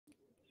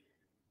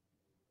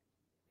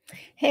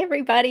Hey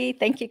everybody,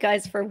 thank you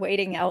guys for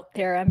waiting out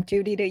there. I'm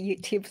Judy the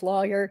YouTube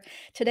Lawyer.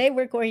 Today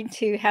we're going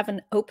to have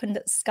an open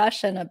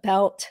discussion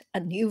about a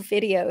new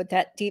video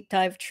that Deep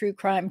Dive True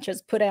Crime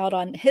just put out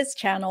on his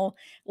channel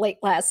late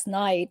last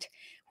night,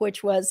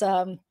 which was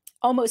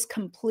almost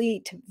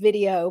complete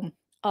video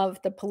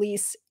of the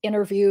police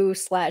interview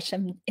slash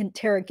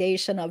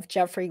interrogation of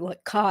Jeffrey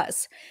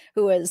Lacasse,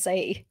 who is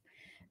a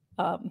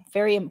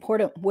very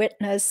important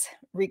witness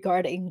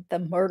regarding the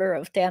murder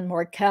of Dan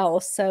Markel.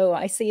 So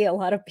I see a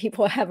lot of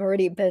people have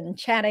already been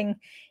chatting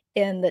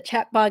in the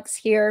chat box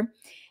here.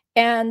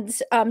 And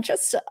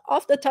just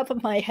off the top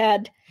of my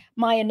head,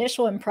 my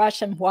initial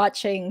impression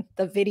watching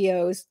the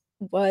videos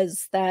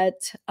was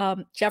that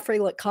Jeffrey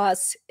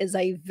Lacasse is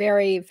a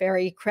very,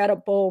 very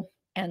credible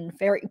and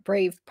very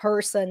brave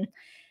person.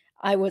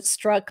 I was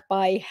struck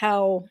by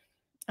how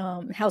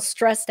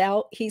stressed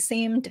out he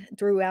seemed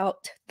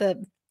throughout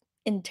the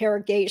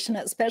interrogation,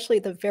 especially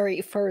the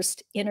very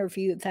first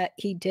interview that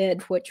he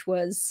did, which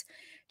was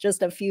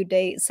just a few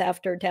days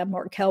after Dan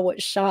Markel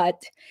was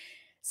shot.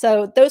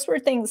 So those were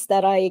things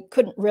that I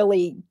couldn't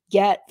really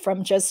get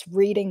from just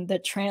reading the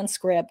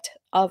transcript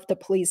of the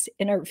police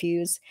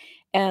interviews.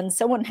 And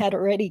someone had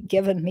already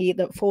given me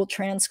the full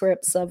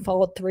transcripts of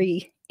all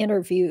three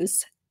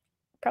interviews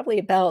probably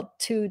about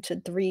 2 to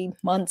 3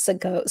 months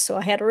ago. So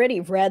I had already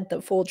read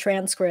the full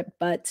transcript,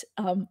 but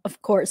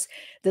of course,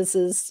 this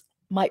is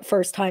my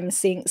first time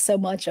seeing so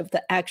much of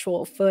the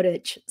actual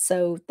footage.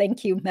 So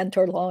thank you,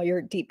 Mentor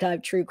Lawyer, Deep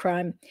Dive True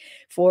Crime,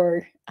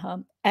 for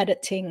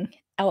editing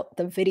out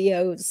the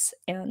videos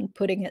and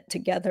putting it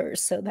together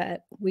so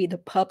that we, the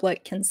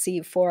public, can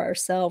see for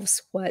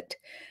ourselves what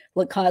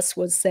Lacasse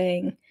was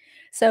saying.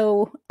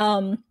 So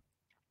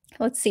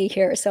let's see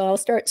here. So I'll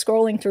start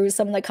scrolling through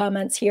some of the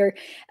comments here.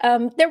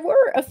 There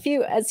were a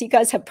few, as you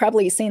guys have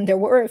probably seen, there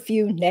were a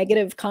few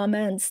negative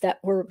comments that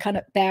were kind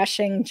of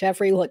bashing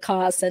Jeffrey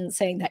Lacasse and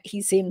saying that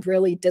he seemed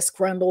really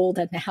disgruntled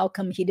and how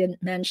come he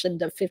didn't mention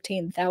the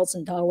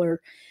 $15,000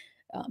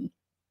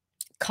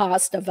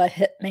 cost of a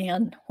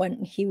hitman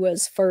when he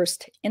was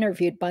first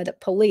interviewed by the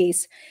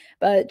police.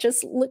 But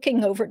just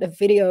looking over the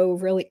video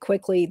really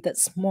quickly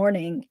this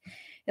morning,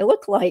 it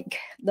looked like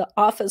the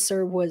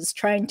officer was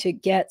trying to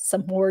get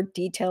some more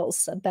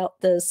details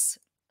about this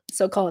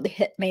so-called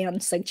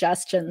hitman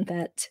suggestion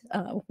that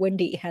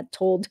Wendi had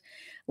told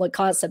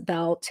Lacasse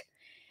about.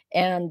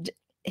 And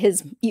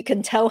you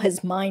can tell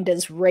his mind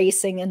is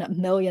racing in a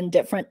million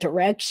different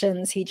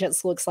directions. He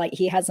just looks like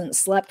he hasn't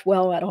slept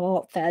well at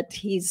all, that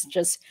he's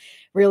just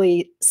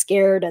really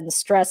scared and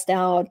stressed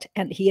out,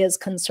 and he is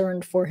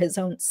concerned for his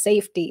own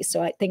safety.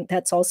 So I think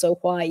that's also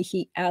why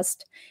he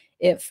asked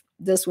if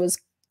this was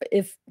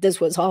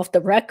off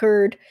the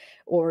record,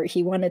 or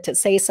he wanted to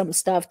say some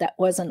stuff that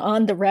wasn't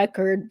on the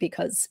record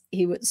because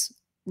he was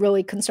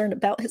really concerned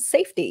about his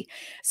safety.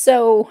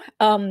 So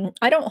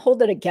I don't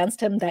hold it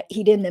against him that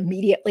he didn't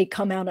immediately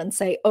come out and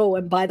say, oh,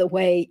 and by the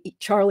way,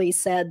 Charlie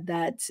said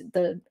that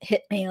the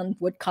hitman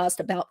would cost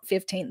about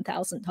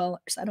 $15,000.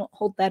 I don't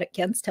hold that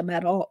against him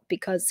at all,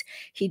 because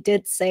he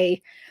did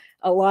say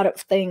a lot of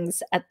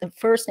things at the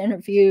first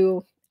interview.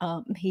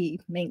 He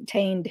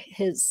maintained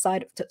his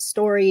side of the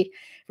story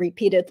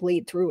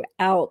repeatedly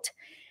throughout.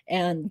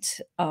 And,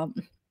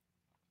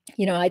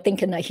 I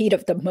think in the heat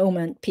of the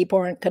moment, people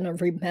aren't going to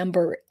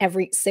remember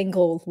every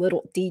single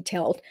little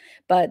detail.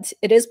 But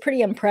it is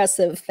pretty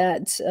impressive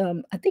that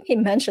I think he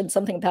mentioned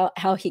something about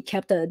how he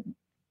kept a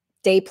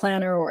day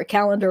planner or a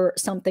calendar or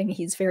something.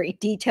 He's very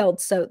detailed.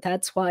 So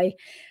that's why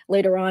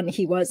later on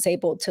he was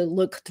able to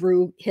look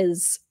through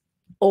his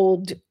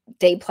old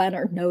day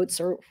planner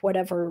notes or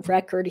whatever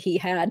record he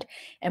had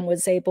and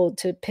was able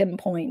to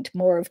pinpoint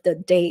more of the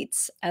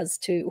dates as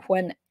to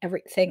when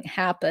everything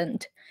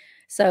happened.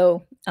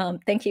 So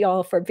thank you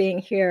all for being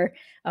here.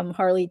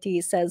 Harley D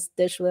says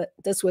this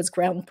was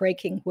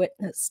groundbreaking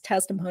witness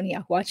testimony.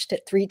 I watched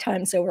it 3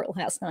 times over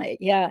last night.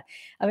 Yeah,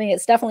 I mean,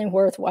 it's definitely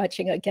worth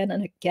watching again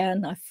and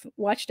again. I've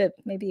watched it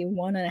maybe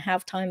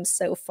 1.5 times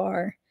so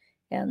far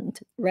and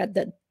read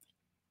the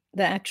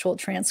actual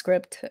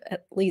transcript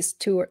at least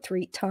 2 or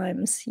 3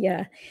 times.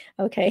 Yeah.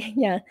 Okay.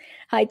 Yeah.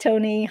 Hi,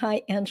 Tony.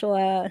 Hi,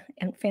 Angela.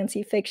 And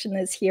Fancy Fiction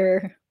is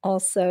here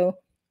also.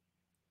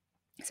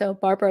 So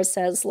Barbara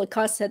says,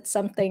 Lacasse said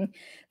something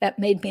that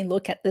made me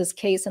look at this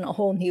case in a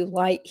whole new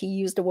light. He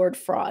used the word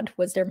fraud.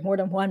 Was there more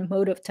than one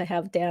motive to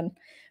have Dan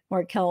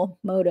Markel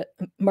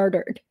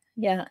murdered?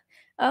 Yeah.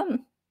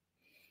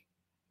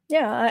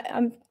 Yeah,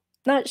 I'm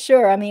not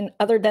sure. I mean,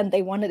 other than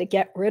they wanted to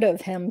get rid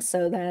of him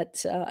so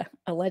that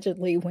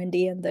allegedly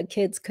Wendi and the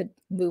kids could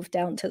move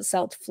down to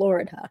South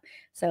Florida.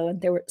 So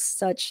there was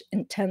such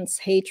intense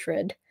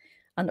hatred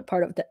on the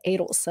part of the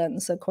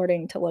Adelsons,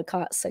 according to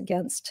Lacasse,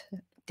 against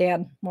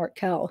Dan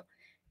Markel.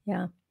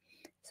 Yeah.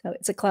 So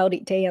it's a cloudy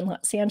day in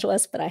Los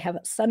Angeles, but I have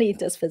a sunny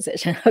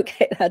disposition.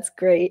 Okay, that's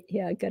great.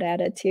 Yeah, good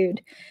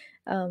attitude.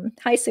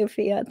 Hi,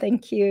 Sophia.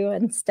 Thank you.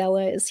 And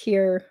Stella is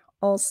here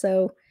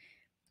also.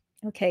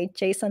 Okay,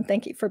 Jason,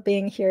 thank you for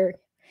being here.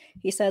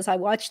 He says, I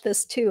watched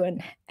this too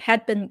and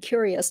had been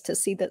curious to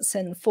see this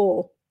in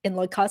full. in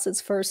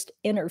Lacasse's first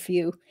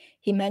interview,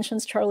 he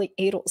mentions Charlie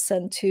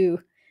Adelson to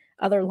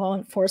other law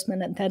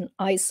enforcement and then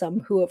Isom,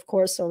 who of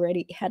course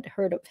already had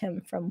heard of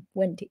him from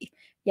Wendi.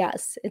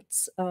 Yes,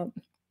 it's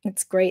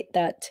great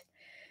that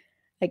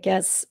I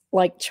guess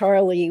like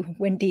Charlie,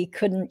 Wendi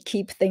couldn't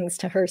keep things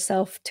to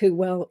herself too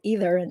well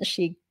either, and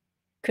she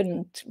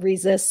couldn't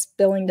resist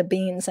spilling the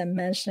beans and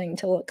mentioning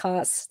to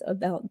Lacasse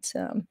about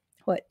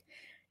what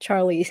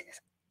Charlie's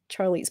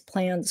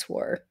plans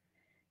were.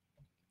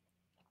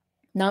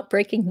 Not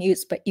breaking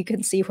news, but you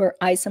can see where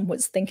Isom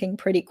was thinking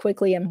pretty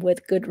quickly and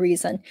with good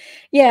reason.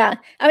 Yeah,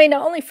 I mean, the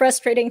only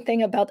frustrating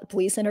thing about the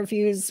police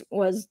interviews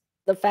was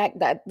the fact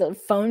that the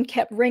phone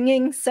kept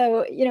ringing.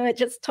 So, it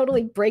just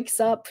totally breaks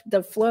up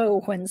the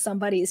flow when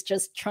somebody's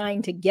just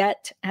trying to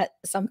get at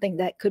something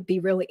that could be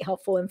really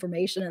helpful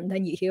information, and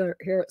then you hear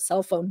a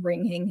cell phone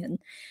ringing. And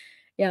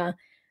yeah,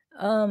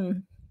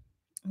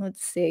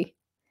 let's see.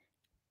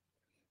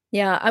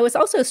 Yeah, I was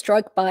also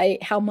struck by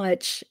how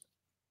much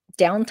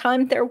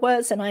downtime there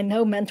was, and I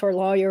know Mentour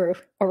Lawyer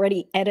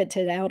already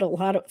edited out a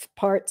lot of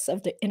parts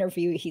of the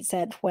interview, he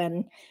said,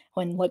 when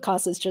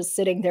Lacasse is just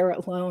sitting there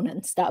alone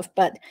and stuff,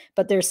 but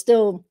there's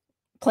still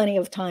plenty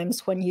of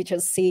times when you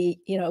just see,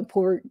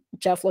 poor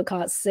Jeff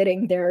Lacasse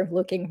sitting there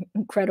looking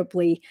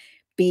incredibly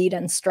beat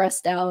and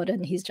stressed out,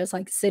 and he's just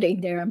like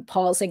sitting there and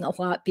pausing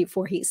a lot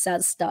before he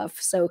says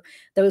stuff. So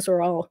those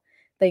are all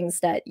things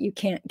that you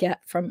can't get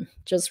from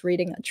just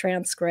reading a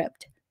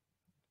transcript.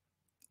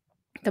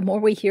 The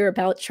more we hear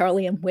about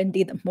Charlie and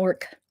Wendi, the more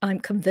I'm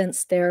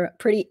convinced they're a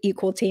pretty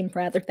equal team,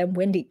 rather than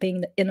Wendi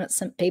being the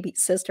innocent baby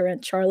sister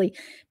and Charlie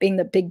being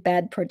the big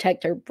bad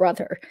protector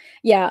brother.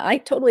 Yeah, I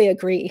totally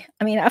agree.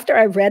 I mean, after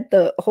I read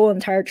the whole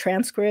entire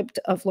transcript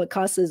of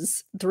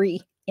Lacasse's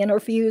 3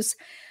 interviews,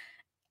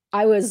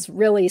 I was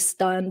really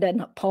stunned and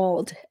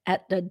appalled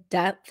at the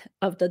depth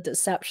of the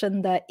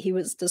deception that he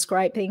was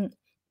describing,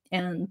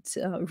 and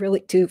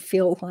really do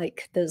feel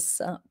like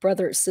this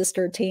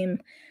brother-sister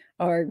team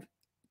are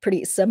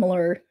pretty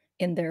similar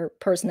in their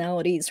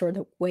personalities or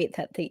the way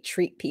that they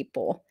treat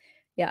people.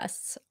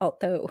 Yes,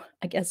 although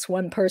I guess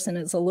one person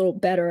is a little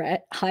better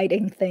at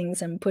hiding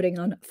things and putting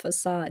on a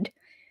facade.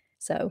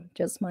 So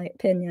just my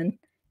opinion.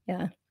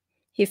 Yeah.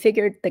 He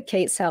figured the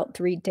case out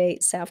 3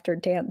 days after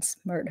Dan's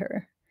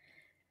murder.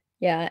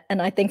 Yeah,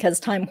 and I think as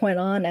time went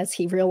on, as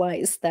he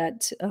realized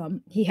that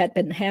he had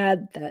been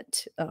had,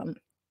 that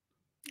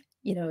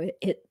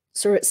it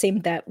sort of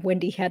seemed that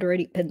Wendi had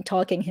already been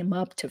talking him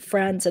up to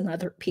friends and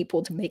other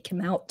people to make him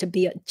out to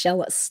be a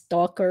jealous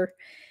stalker.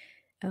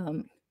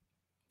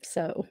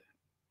 So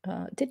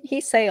didn't he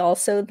say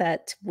also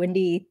that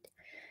Wendi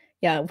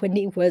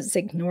was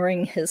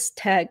ignoring his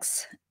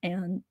texts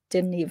and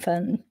didn't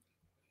even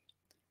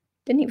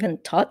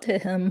talk to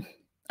him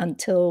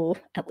until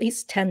at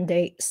least 10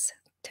 days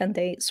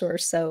or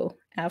so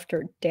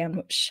after Dan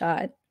was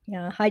shot.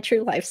 Yeah, hi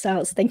True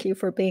Lifestyles. Thank you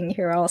for being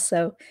here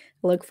also.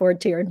 I look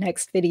forward to your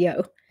next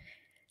video.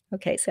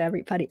 Okay, so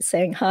everybody's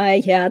saying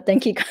hi. Yeah,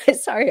 thank you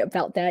guys. Sorry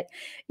about that.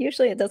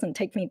 Usually it doesn't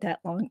take me that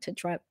long to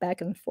drive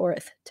back and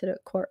forth to the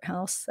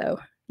courthouse. So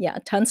yeah,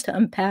 tons to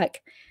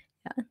unpack.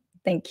 Yeah,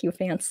 thank you,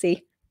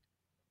 Fancy.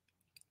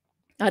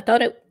 I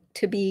thought it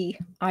to be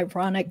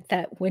ironic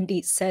that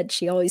Wendi said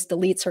she always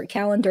deletes her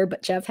calendar,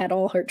 but Jeff had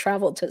all her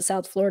travel to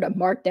South Florida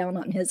marked down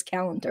on his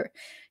calendar.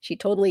 She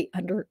totally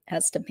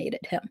underestimated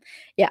him.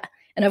 Yeah.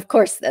 And of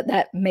course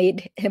that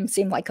made him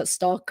seem like a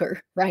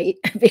stalker, right?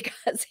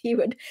 Because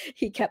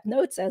he kept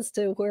notes as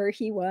to where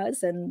he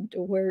was and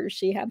where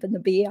she happened to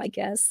be, I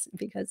guess,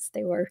 because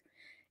they were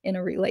in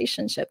a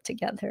relationship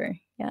together.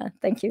 Yeah.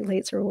 Thank you,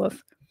 Laser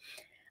Wolf.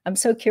 I'm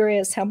so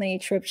curious how many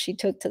trips she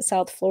took to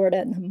South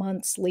Florida in the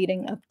months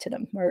leading up to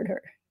the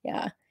murder.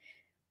 Yeah.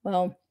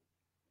 Well,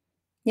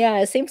 yeah,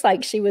 it seems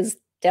like she was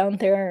down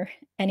there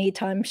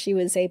anytime she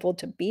was able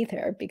to be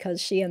there, because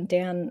she and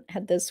Dan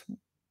had this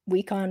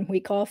week on,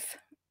 week off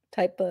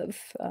type of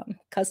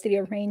custody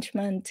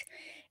arrangement.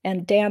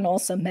 And Dan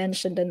also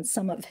mentioned in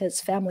some of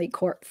his family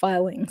court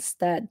filings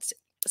that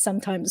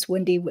sometimes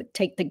Wendi would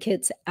take the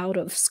kids out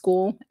of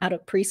school, out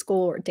of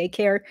preschool or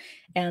daycare,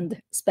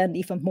 and spend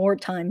even more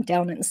time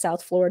down in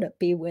South Florida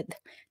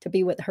to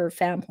be with her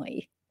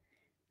family.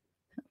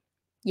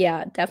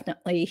 Yeah,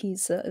 definitely.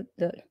 He's a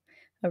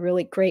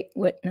really great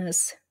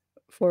witness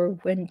for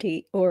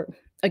Wendi, or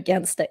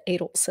against the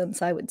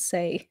Adelsons, I would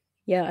say.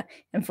 Yeah,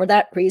 and for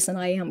that reason,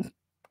 I am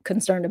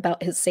concerned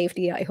about his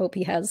safety. I hope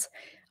he has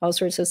all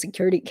sorts of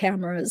security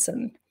cameras,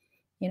 and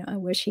I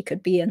wish he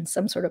could be in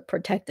some sort of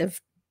protective,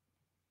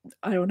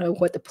 I don't know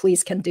what the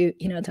police can do,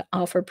 to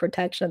offer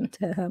protection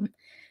to him.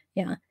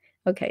 Yeah.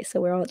 Okay, so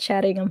we're all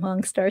chatting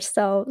amongst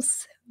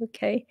ourselves.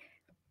 Okay.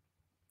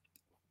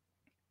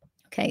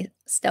 Okay,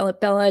 Stella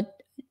Bella.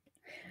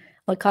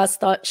 Lacasse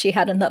thought she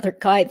had another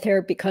guy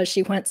there because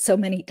she went so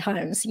many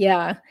times.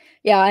 Yeah.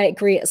 Yeah, I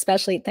agree,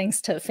 especially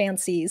thanks to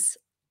Fancy's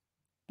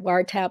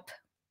wiretap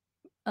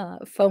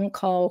phone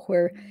call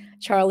where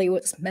Charlie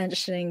was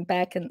mentioning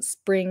back in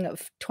spring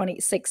of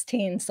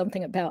 2016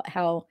 something about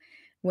how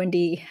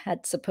Wendi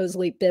had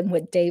supposedly been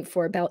with Dave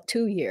for about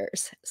 2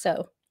 years.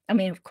 So, I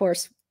mean, of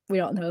course, we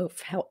don't know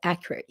how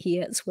accurate he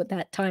is with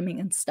that timing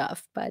and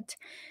stuff, but,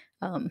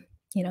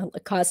 you know,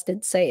 Lacasse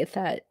did say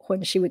that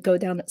when she would go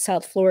down to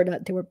South Florida,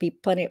 there would be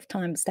plenty of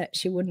times that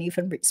she wouldn't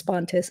even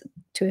respond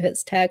to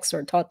his texts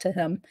or talk to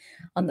him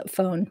on the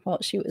phone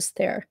while she was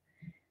there.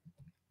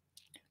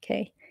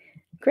 Okay.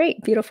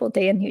 Great, beautiful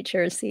day in New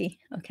Jersey.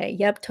 Okay,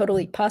 yep,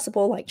 totally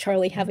possible. Like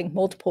Charlie having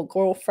multiple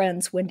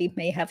girlfriends, Wendi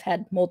may have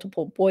had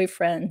multiple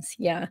boyfriends.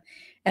 Yeah,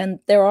 and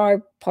there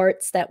are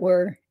parts that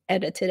were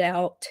edited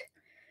out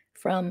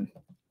from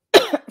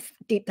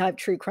Deep Dive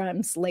True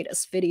Crime's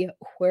latest video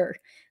where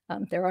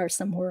there are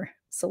some more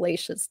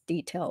salacious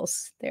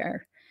details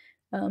there.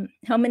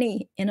 How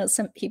many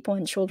innocent people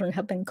and children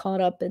have been caught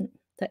up in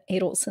the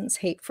Adelson's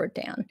hate for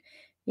Dan?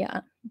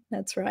 Yeah,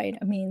 that's right.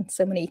 I mean,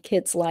 so many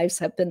kids' lives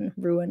have been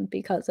ruined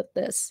because of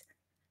this.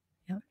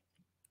 Yeah.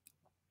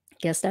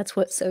 Guess that's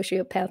what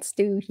sociopaths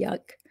do. Yuck.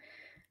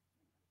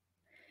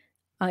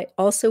 I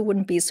also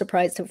wouldn't be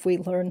surprised if we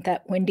learned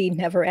that Wendi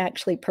never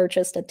actually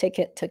purchased a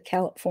ticket to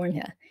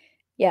California.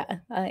 Yeah,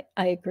 I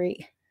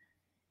agree.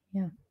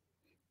 Yeah.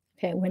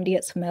 Okay, Wendi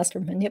is a master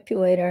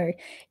manipulator.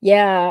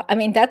 Yeah, I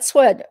mean, that's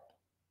what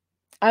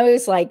I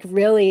was, like,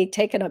 really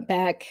taken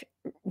aback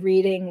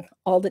reading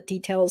all the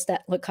details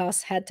that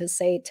Lacasse had to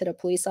say to the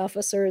police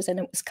officers, and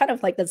it was kind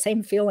of like the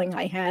same feeling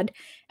I had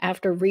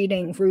after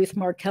reading Ruth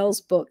Markel's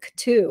book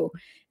too.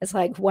 It's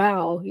like,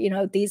 wow, you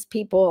know, these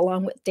people,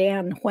 along with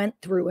Dan, went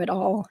through it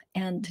all,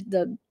 and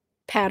the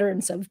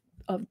patterns of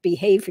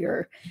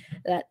behavior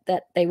that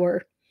they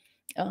were,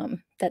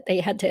 that they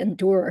had to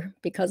endure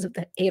because of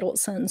the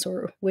Adelsons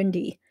or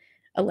Wendi,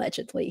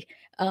 allegedly.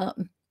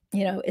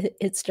 You know,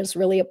 it's just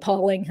really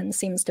appalling and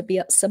seems to be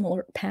a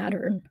similar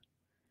pattern.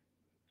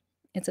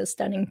 It's a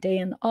stunning day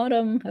in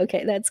autumn.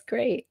 Okay, that's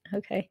great.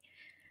 Okay.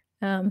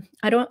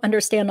 I don't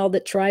understand all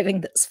the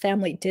driving this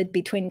family did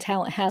between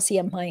Tallahassee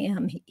and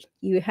Miami.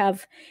 You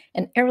have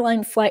an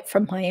airline flight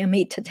from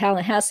Miami to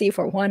Tallahassee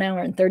for 1 hour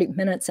and 30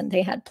 minutes, and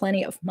they had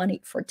plenty of money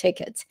for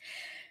tickets.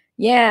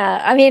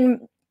 Yeah, I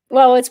mean,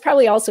 well, it's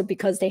probably also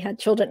because they had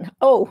children.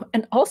 Oh,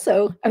 and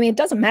also, I mean, it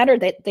doesn't matter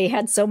that they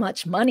had so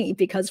much money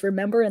because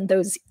remember in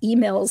those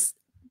emails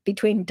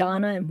between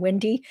Donna and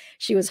Wendi,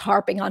 she was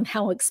harping on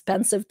how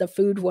expensive the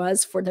food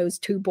was for those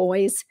two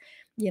boys.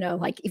 You know,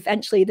 like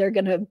eventually they're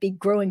going to be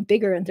growing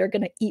bigger and they're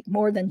going to eat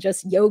more than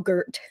just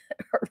yogurt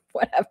or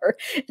whatever.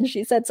 And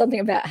she said something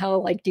about how,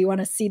 like, do you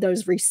want to see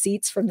those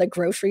receipts from the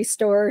grocery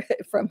store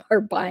from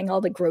her buying all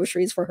the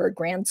groceries for her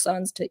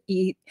grandsons to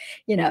eat,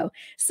 you know?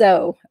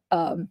 So,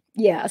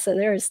 yeah, so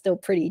they're still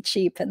pretty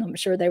cheap. And I'm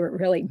sure they were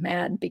really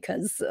mad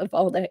because of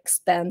all the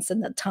expense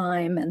and the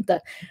time and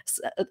the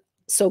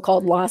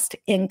so-called lost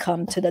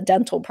income to the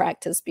dental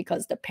practice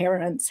because the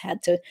parents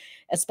had to,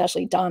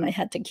 especially Donna,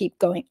 had to keep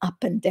going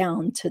up and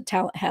down to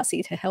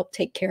Tallahassee to help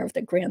take care of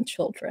the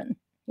grandchildren.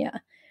 Yeah.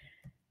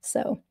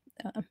 So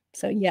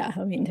yeah,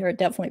 I mean, there are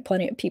definitely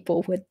plenty of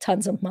people with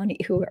tons of money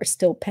who are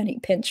still penny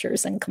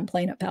pinchers and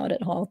complain about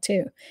it all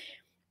too.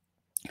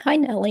 Hi,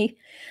 Nellie.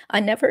 I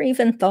never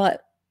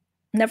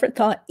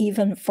thought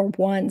even for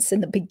once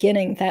in the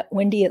beginning that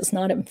Wendi is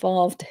not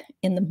involved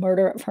in the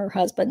murder of her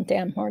husband,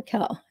 Dan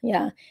Markel.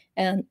 Yeah,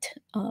 and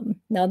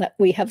now that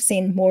we have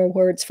seen more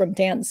words from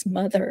Dan's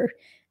mother,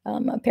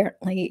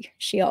 apparently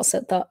she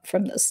also thought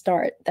from the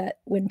start that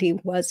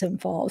Wendi was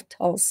involved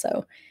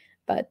also.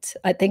 But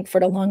I think for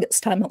the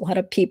longest time, a lot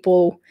of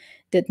people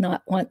did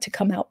not want to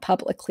come out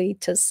publicly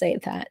to say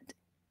that.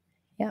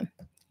 Yeah.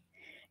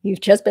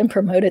 You've just been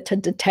promoted to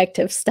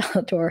detective,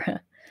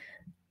 Dora.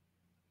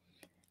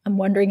 I'm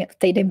wondering if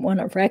they didn't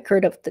want a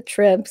record of the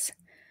trips.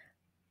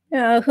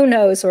 Who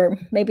knows? Or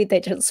maybe they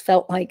just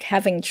felt like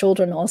having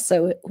children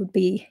also, it would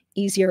be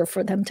easier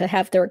for them to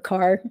have their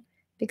car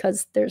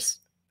because there's,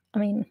 I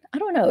mean, I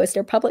don't know. Is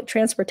there public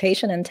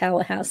transportation in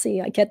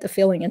Tallahassee? I get the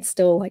feeling it's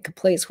still like a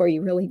place where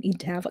you really need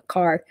to have a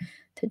car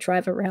to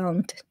drive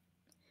around.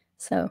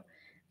 So,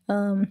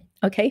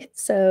 okay.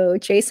 So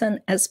Jason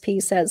SP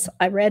says,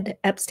 I read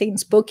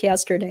Epstein's book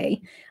yesterday.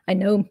 I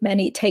know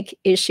many take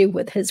issue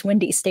with his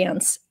Wendi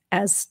stance,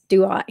 as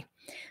do I.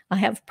 I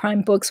have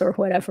Prime Books or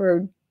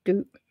whatever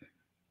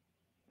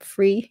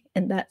free,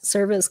 and that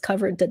service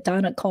covered the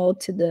Donna call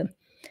to the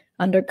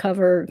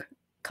undercover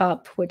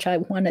cop, which I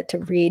wanted to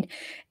read.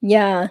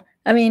 Yeah,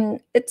 I mean,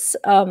 it's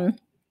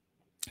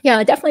yeah,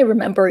 I definitely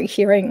remember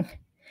hearing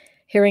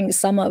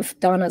some of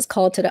Donna's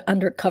call to the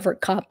undercover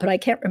cop, but I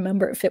can't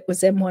remember if it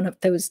was in one of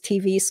those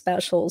TV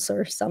specials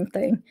or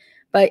something.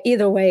 But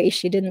either way,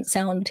 she didn't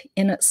sound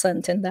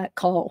innocent in that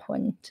call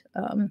when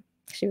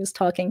she was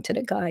talking to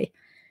the guy.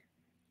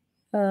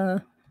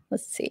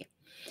 Let's see.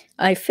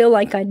 I feel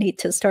like I need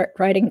to start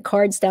writing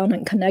cards down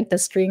and connect the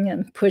string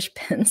and push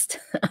pins.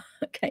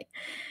 Okay.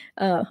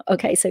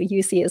 Okay, so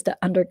UC is the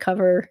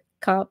undercover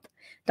cop.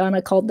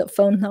 Donna called the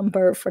phone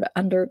number for the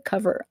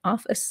undercover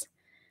office.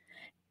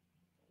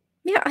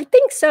 Yeah, I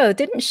think so.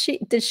 Did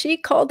she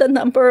call the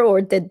number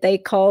or did they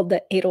call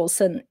the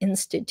Adelson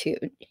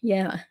Institute?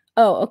 Yeah.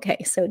 Oh, okay.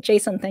 So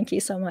Jason, thank you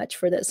so much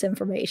for this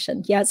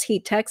information. Yes,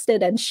 he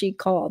texted and she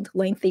called,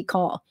 lengthy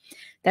call.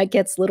 That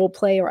gets little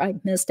play or I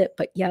missed it,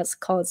 but yes,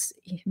 calls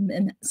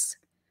minutes.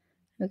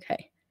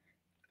 Okay.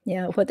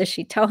 Yeah, what does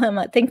she tell him?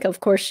 I think, of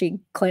course, she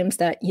claims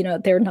that, you know,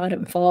 they're not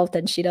involved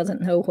and she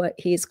doesn't know what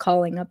he's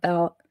calling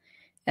about.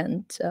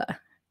 And,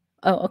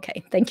 oh,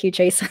 okay. Thank you,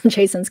 Jason.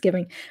 Jason's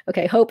giving.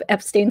 Okay, hope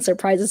Epstein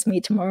surprises me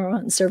tomorrow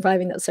on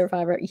Surviving the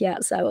Survivor.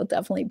 Yes, I will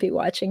definitely be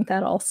watching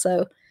that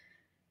also.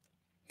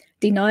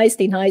 Denies,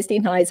 denies,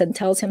 denies, and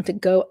tells him to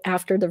go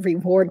after the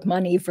reward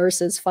money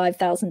versus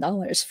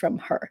 $5,000 from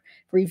her.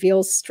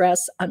 Reveals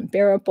stress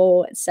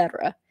unbearable,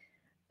 etc.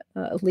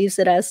 Leaves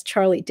it as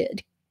Charlie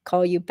did.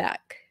 Call you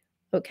back.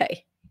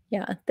 Okay.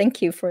 Yeah,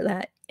 thank you for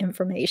that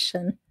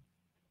information.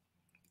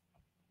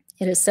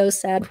 It is so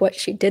sad what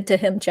she did to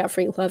him.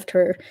 Jeffrey loved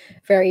her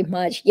very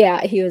much.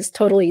 Yeah, he was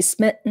totally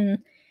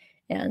smitten,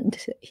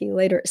 and he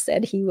later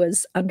said he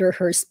was under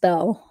her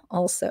spell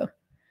also.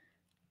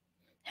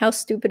 How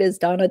stupid is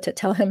Donna to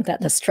tell him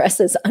that the stress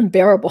is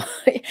unbearable?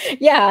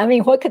 Yeah, I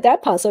mean, what could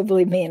that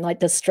possibly mean? Like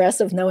the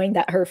stress of knowing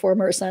that her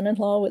former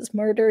son-in-law was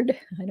murdered?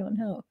 I don't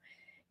know.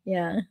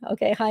 Yeah,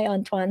 okay. Hi,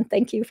 Antoine.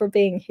 Thank you for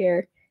being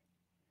here.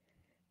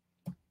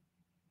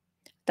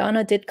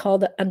 Donna did call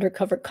the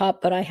undercover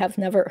cop, but I have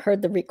never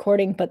heard the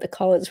recording, but the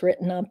call is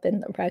written up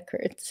in the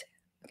records.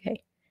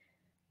 Okay.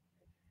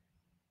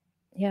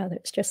 Yeah,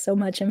 there's just so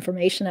much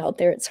information out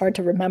there. It's hard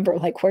to remember,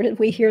 like, where did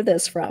we hear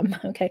this from?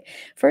 Okay.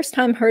 First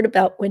time heard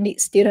about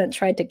Wendy's student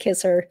tried to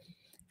kiss her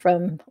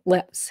from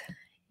lips.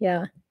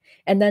 Yeah.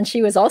 And then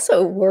she was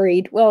also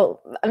worried.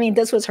 Well, I mean,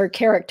 this was her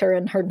character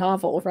in her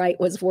novel, right?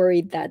 Was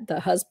worried that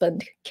the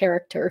husband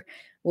character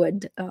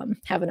would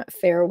have an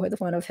affair with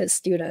one of his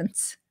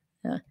students.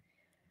 Yeah.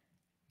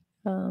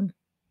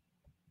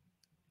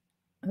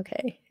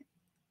 Okay.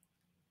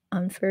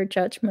 Unfair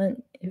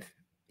judgment if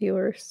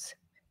viewers.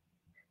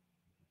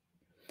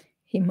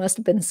 He must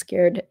have been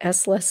scared.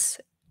 S-less.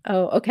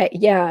 Oh, okay.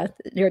 Yeah,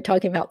 you're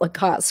talking about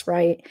Lacasse,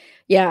 right?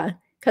 Yeah,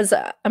 because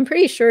I'm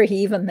pretty sure he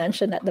even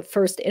mentioned at the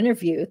first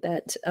interview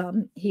that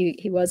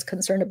he was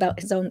concerned about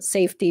his own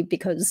safety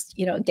because,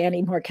 you know,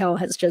 Danny Markel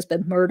has just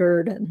been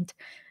murdered and,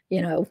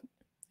 you know,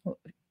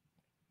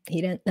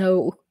 he didn't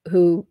know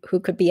who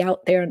could be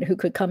out there and who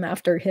could come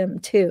after him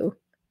too.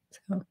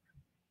 So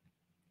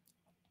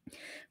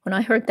when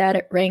I heard that,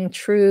 it rang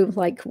true,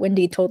 like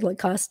Wendi told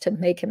Lacasse to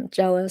make him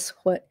jealous.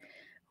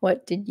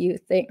 What did you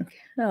think?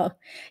 Oh,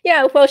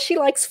 yeah, well, she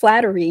likes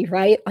flattery,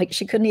 right? Like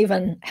she couldn't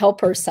even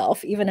help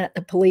herself, even at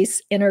the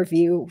police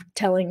interview,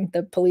 telling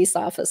the police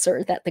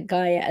officer that the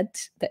guy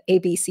at the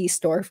ABC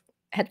store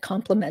had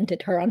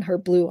complimented her on her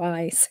blue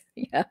eyes.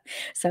 Yeah,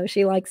 so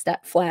she likes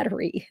that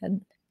flattery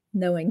and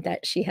knowing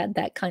that she had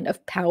that kind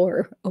of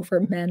power over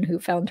men who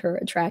found her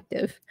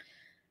attractive.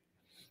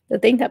 The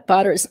thing that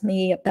bothers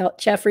me about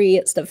Jeffrey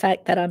is the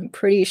fact that I'm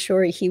pretty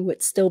sure he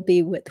would still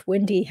be with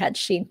Wendi had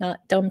she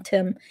not dumped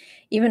him.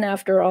 Even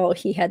after all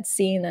he had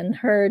seen and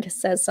heard,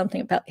 says something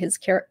about his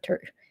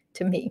character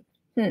to me.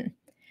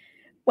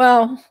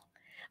 Well,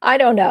 I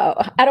don't know.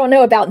 I don't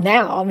know about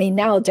now. I mean,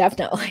 now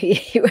definitely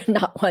he would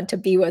not want to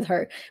be with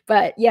her.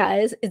 But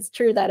yeah, it's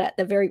true that at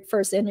the very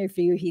first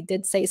interview, he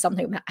did say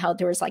something about how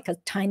there was like a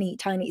tiny,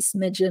 tiny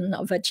smidgen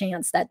of a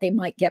chance that they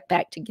might get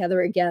back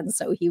together again.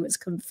 So he was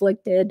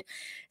conflicted.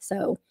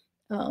 So,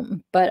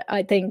 but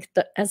I think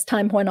that as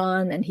time went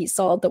on and he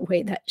saw the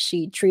way that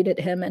she treated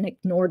him and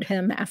ignored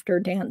him after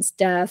Dan's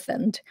death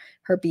and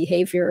her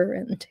behavior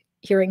and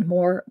hearing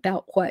more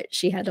about what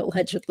she had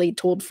allegedly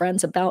told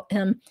friends about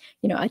him,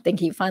 you know, I think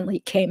he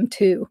finally came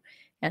to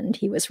and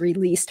he was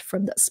released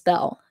from the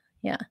spell.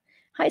 Yeah.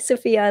 Hi,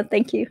 Sophia.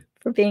 Thank you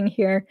for being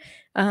here.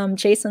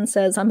 Jason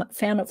says, I'm a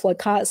fan of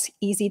Lacasse,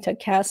 easy to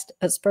cast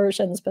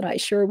aspersions, but I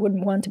sure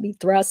wouldn't want to be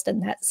thrust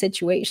in that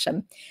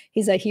situation.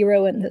 He's a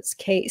hero in this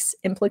case,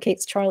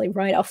 implicates Charlie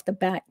right off the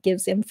bat,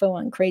 gives info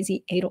on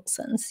crazy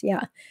Adelsons.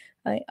 Yeah,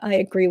 I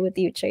agree with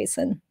you,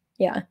 Jason.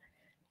 Yeah.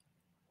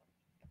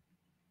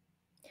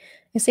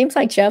 It seems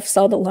like Jeff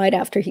saw the light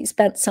after he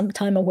spent some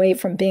time away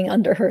from being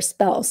under her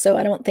spell, so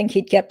I don't think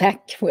he'd get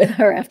back with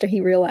her after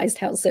he realized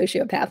how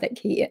sociopathic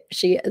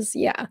she is.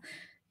 Yeah,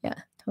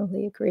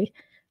 totally agree.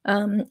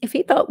 If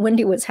he thought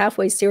Wendi was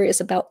halfway serious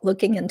about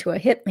looking into a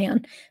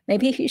hitman,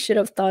 maybe he should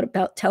have thought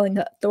about telling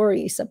the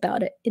authorities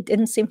about it. It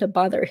didn't seem to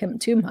bother him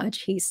too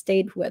much. He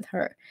stayed with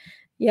her.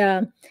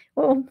 Yeah,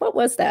 well, what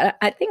was that?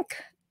 I think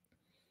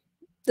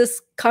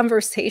this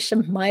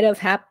conversation might have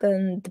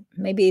happened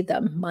maybe the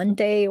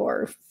Monday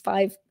or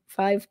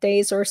five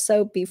days or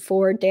so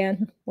before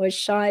Dan was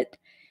shot.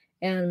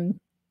 And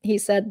he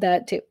said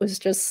that it was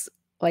just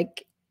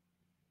like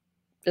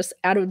just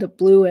out of the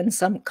blue in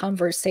some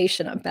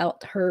conversation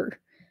about her,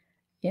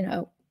 you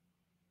know,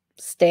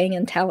 staying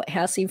in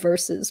Tallahassee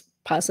versus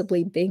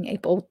possibly being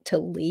able to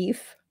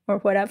leave or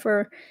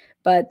whatever.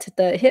 But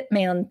the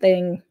hitman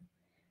thing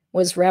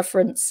was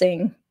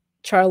referencing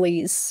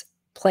Charlie's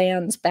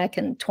plans back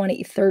in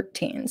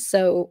 2013.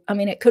 So, I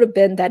mean, it could have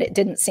been that it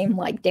didn't seem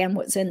like Dan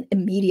was in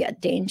immediate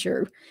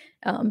danger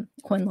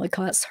when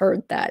Lacasse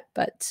heard that.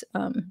 But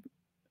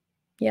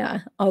Yeah.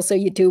 Also,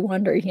 you do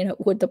wonder,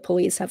 would the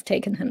police have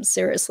taken him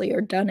seriously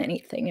or done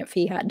anything if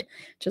he had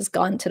just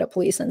gone to the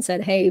police and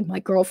said, "Hey, my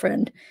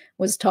girlfriend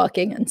was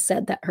talking and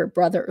said that her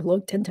brother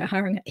looked into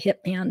hiring a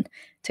hitman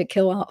to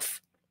kill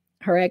off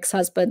her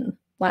ex-husband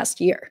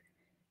last year."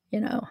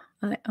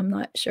 I'm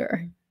not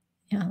sure.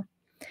 Yeah.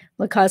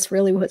 Lacasse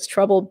really was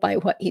troubled by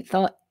what he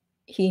thought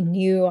he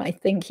knew. I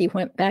think he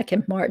went back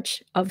in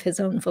March of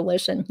his own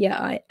volition. Yeah,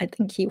 I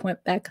think he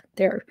went back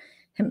there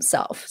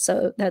himself.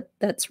 So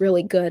that's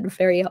really good,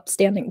 very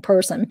upstanding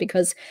person,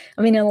 because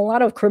I mean, in a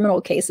lot of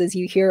criminal cases,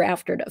 you hear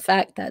after the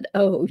fact that,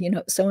 oh,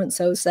 so and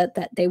so said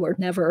that they were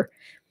never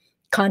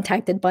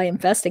contacted by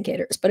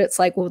investigators. But it's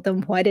like, well,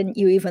 then why didn't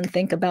you even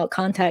think about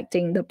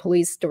contacting the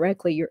police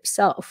directly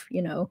yourself?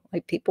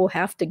 Like, people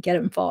have to get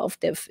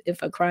involved if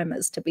a crime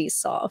is to be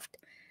solved.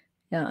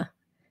 Yeah.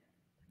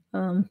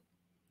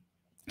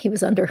 He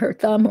was under her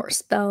thumb or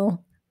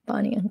spell,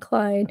 Bonnie and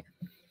Clyde.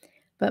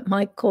 But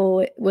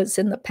Michael was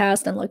in the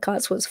past, and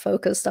Lacasse was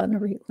focused on a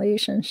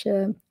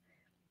relationship.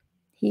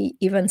 He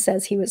even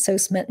says he was so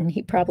smitten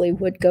he probably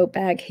would go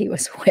back. He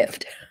was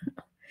whipped.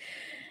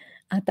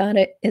 I thought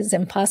it is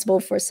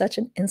impossible for such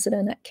an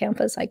incident at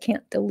campus. I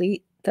can't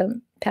delete the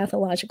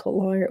pathological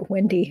lawyer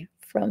Wendi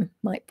from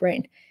my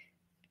brain.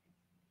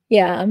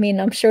 Yeah, I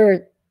mean, I'm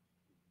sure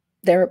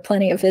there are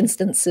plenty of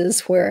instances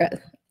where a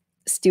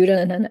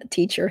student and a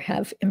teacher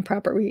have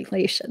improper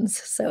relations.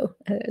 So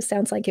it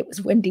sounds like it was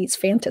Wendi's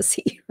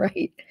fantasy,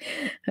 right?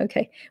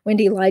 Okay.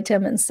 Wendi lied to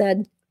him and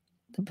said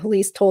the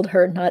police told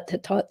her not to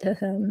talk to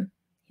him.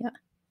 Yeah.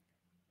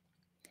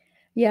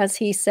 Yes,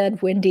 he said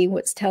Wendi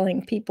was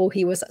telling people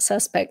he was a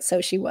suspect, so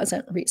she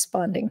wasn't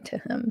responding to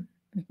him.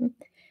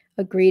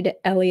 Agreed,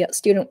 Elliot,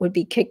 student would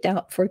be kicked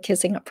out for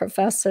kissing a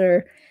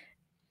professor.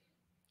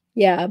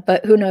 Yeah,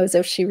 but who knows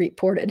if she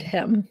reported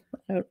him.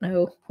 I don't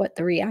know what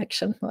the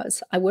reaction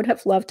was. I would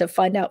have loved to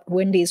find out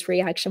Wendi's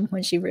reaction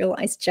when she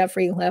realized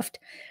Jeffrey left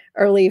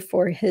early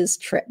for his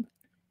trip.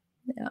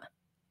 Yeah.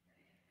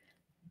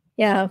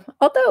 Yeah,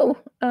 although,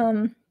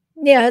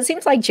 yeah, it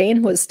seems like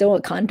Jane was still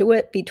a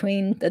conduit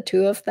between the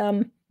two of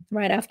them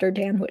right after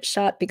Dan was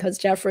shot, because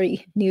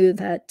Jeffrey knew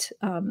that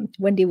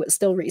Wendi was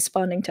still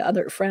responding to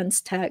other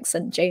friends' texts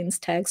and Jane's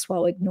texts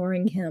while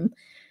ignoring him.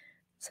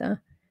 So,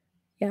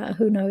 yeah,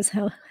 who knows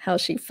how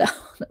she felt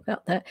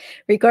about that.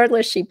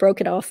 Regardless, she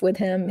broke it off with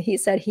him. He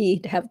said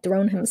he'd have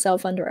thrown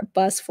himself under a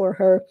bus for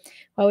her.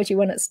 Why would you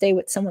want to stay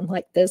with someone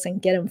like this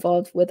and get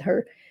involved with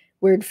her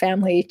weird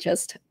family?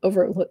 Just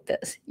overlook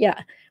this.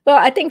 Yeah. Well,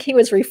 I think he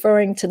was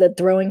referring to the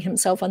throwing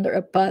himself under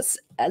a bus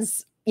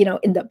as,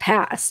 in the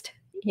past.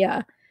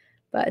 Yeah.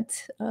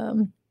 But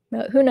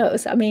who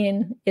knows? I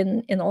mean,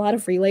 in a lot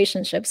of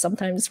relationships,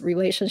 sometimes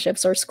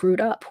relationships are screwed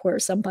up where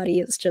somebody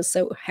is just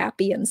so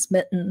happy and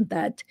smitten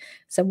that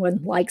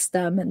someone likes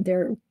them and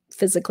they're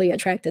physically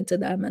attracted to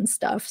them and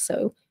stuff.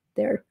 So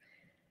their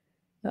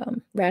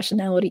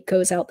rationality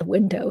goes out the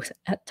window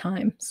at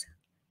times.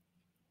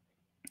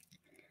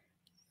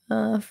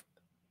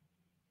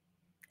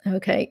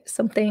 Okay,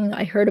 something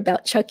I heard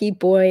about Chucky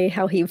Boy,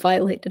 how he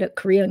violated a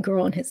Korean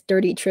girl on his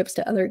dirty trips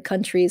to other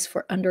countries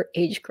for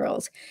underage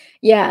girls.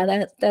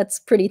 Yeah, that's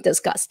pretty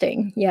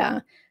disgusting.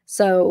 Yeah.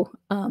 So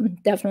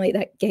definitely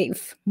that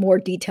gave more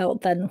detail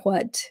than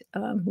what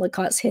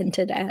Lacasse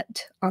hinted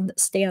at on the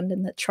stand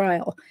in the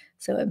trial.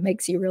 So it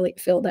makes you really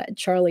feel that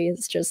Charlie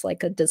is just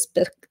like a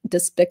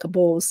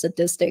despicable,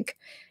 sadistic,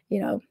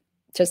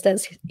 just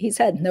as he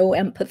said, no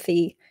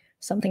empathy.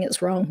 Something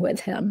is wrong with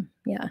him.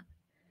 Yeah.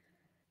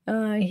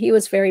 He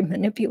was very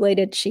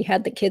manipulated. She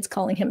had the kids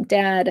calling him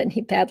dad, and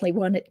he badly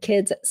wanted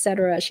kids,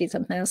 etc. She's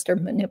a master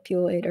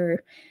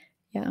manipulator.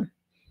 Yeah.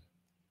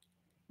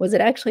 Was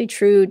it actually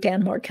true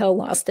Dan Markel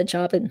lost a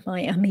job in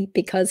Miami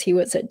because he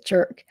was a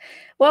jerk?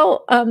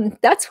 Well,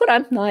 that's what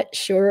I'm not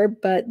sure,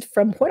 but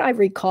from what I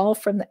recall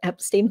from the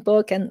Epstein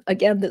book, and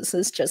again, this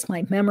is just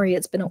my memory,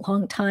 it's been a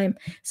long time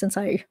since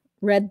I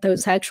read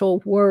those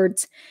actual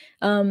words.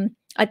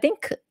 I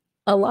think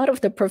a lot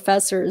of the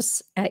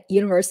professors at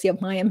University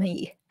of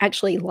Miami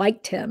actually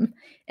liked him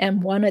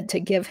and wanted to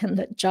give him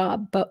the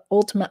job, but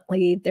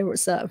ultimately there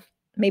was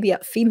maybe a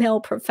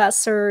female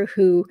professor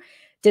who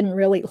didn't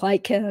really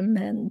like him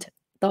and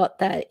thought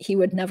that he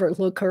would never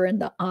look her in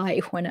the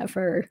eye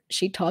whenever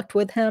she talked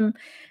with him.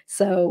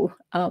 So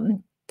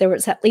there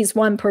was at least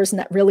one person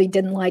that really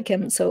didn't like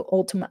him. So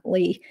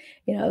ultimately,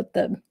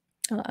 the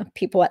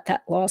people at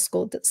that law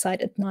school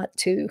decided not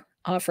to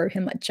offer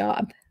him a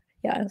job.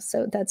 Yeah,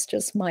 so that's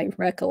just my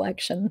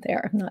recollection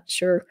there. I'm not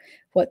sure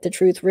what the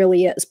truth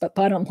really is, but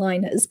bottom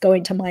line is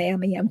going to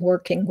Miami and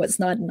working was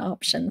not an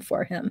option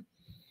for him.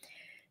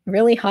 It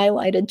really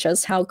highlighted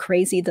just how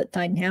crazy the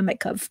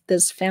dynamic of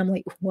this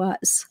family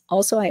was.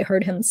 Also, I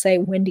heard him say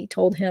Wendi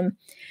told him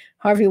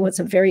Harvey was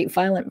a very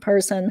violent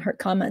person, her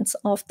comments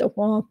off the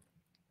wall.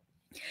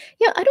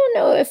 Yeah, I don't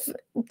know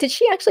did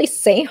she actually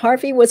say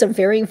Harvey was a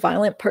very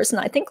violent person?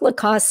 I think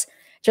Lacasse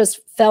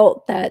just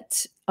felt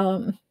that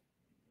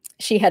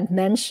she had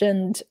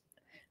mentioned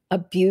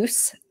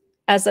abuse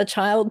as a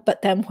child,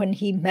 but then when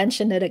he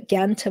mentioned it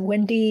again to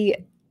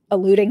Wendi,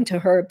 alluding to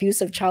her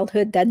abusive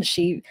childhood, then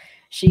she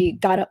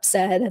got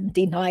upset and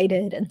denied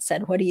it and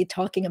said, "What are you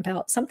talking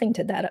about?" Something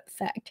to that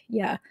effect.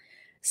 Yeah.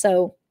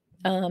 So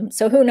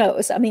so who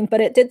knows? I mean,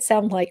 but it did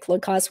sound like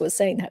Lacasse was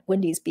saying that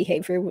Wendy's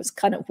behavior was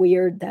kind of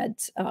weird,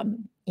 that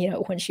you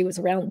know, when she was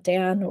around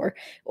Dan,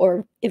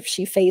 or if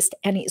she faced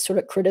any sort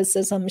of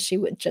criticism, she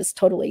would just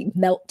totally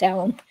melt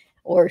down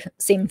or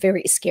seem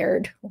very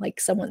scared, like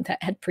someone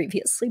that had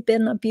previously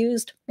been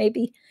abused,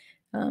 maybe.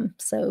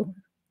 So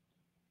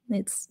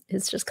it's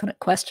just kind of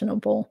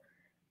questionable.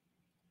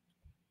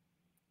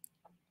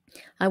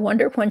 I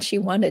wonder when she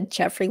wanted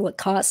Jeffrey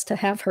Lacasse to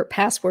have her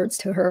passwords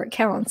to her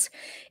accounts,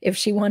 if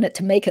she wanted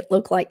to make it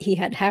look like he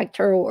had hacked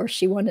her, or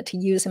she wanted to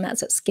use him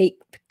as a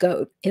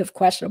scapegoat, if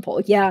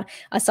questionable. Yeah,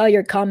 I saw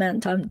your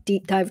comment on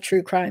Deep Dive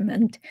True Crime,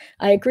 and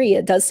I agree.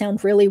 It does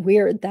sound really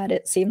weird that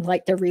it seemed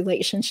like their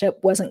relationship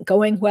wasn't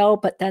going well,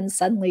 but then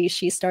suddenly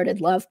she started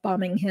love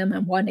bombing him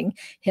and wanting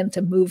him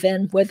to move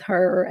in with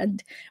her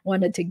and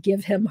wanted to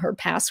give him her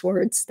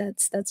passwords.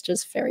 That's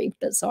just very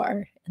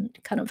bizarre and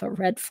kind of a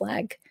red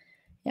flag.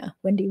 Yeah,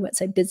 Wendi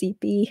was a busy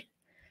bee.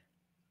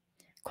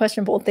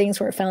 Questionable things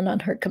were found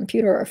on her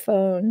computer or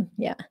phone.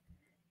 Yeah.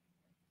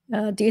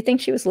 Do you think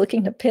she was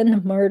looking to pin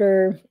the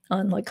murder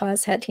on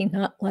Lacasse had he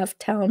not left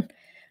town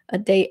a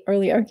day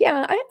earlier?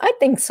 Yeah, I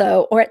think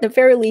so. Or at the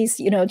very least,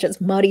 you know, just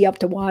muddy up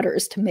the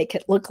waters to make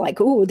it look like,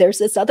 ooh, there's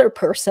this other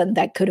person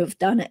that could have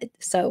done it.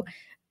 So,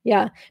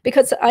 yeah,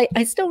 because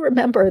I still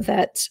remember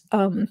that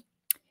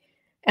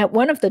at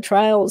one of the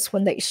trials,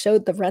 when they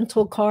showed the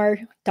rental car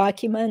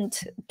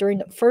document during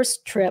the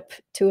first trip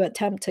to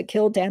attempt to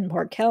kill Dan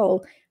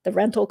Markel, the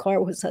rental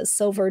car was a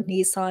silver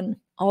Nissan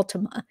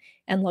Altima,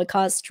 and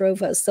Lacasse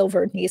drove a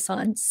silver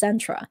Nissan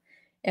Sentra.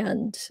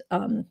 And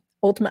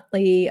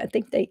ultimately, I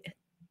think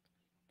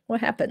what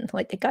happened?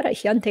 Like, they got a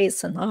Hyundai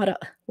Sonata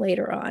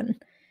later on.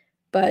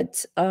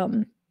 But,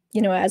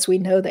 you know, as we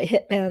know, the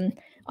hitman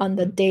on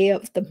the day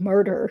of the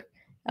murder,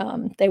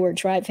 they were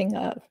driving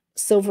a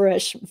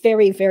silverish,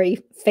 very,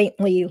 very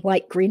faintly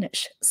light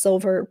greenish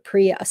silver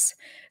Prius.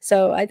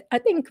 So I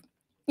think,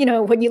 you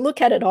know, when you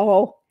look at it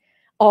all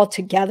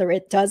together,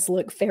 it does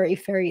look very,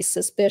 very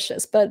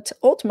suspicious. But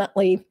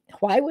ultimately,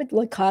 why would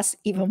Lacasse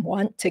even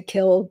want to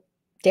kill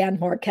Dan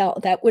Markel?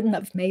 That wouldn't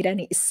have made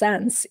any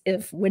sense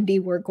if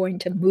Wendi were going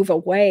to move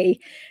away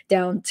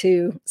down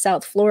to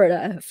South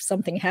Florida. If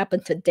something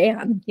happened to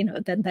Dan, you know,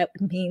 then that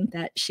would mean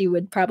that she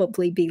would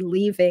probably be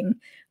leaving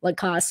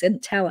Lacasse in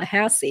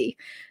Tallahassee.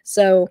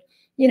 So,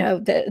 you know,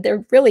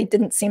 there really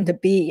didn't seem to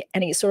be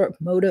any sort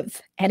of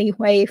motive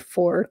anyway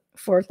for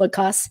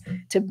Lacasse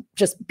to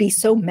just be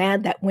so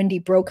mad that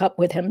Wendi broke up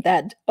with him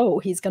that, oh,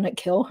 he's going to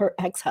kill her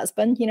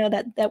ex-husband. You know,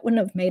 that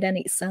wouldn't have made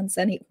any sense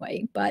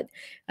anyway. But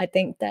I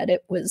think that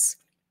it was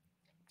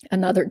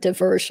another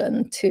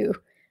diversion to,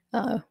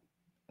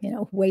 you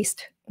know,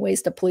 waste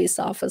a police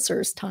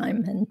officer's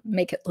time and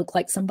make it look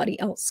like somebody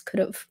else could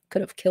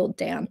have killed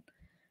Dan.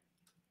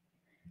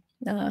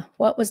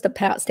 What was the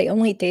past? They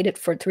only dated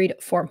for 3 to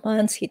 4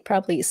 months. He'd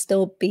probably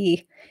still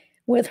be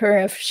with her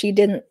if she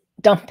didn't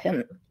dump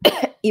him.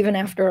 Even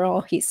after all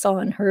he saw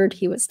and heard,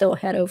 he was still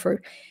head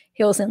over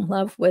heels in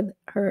love with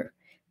her.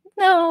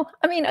 No,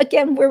 I mean,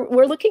 again,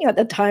 we're looking at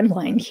the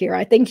timeline here.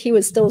 I think he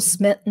was still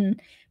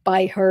smitten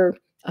by her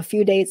a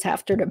few days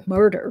after the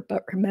murder,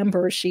 but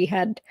remember, she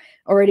had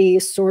already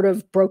sort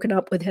of broken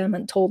up with him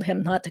and told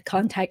him not to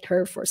contact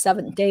her for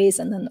 7 days,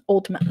 and then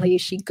ultimately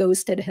she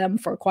ghosted him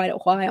for quite a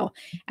while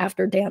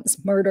after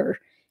Dan's murder.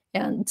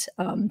 And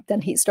then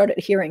he started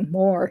hearing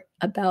more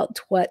about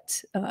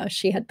what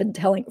she had been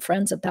telling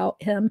friends about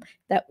him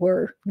that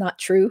were not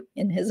true,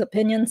 in his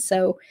opinion.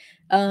 So,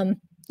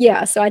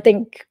 yeah, so I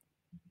think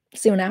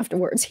soon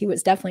afterwards, he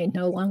was definitely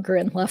no longer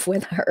in love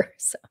with her.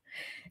 So,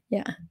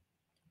 yeah.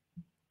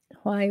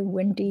 Why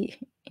Wendi?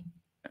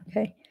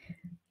 Okay.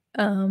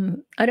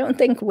 I don't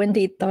think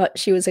Wendi thought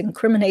she was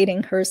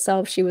incriminating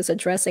herself. She was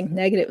addressing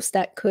negatives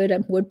that could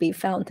and would be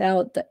found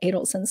out. The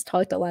Adelsons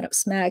talked a lot of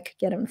smack.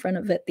 Get in front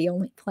of it, the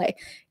only play.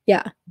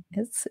 Yeah,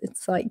 it's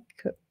like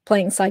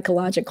playing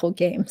psychological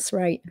games,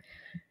 right?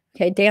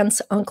 Okay,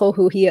 Dan's uncle,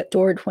 who he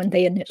adored when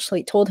they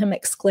initially told him,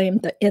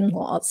 exclaimed the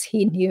in-laws.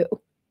 He knew.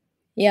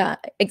 Yeah,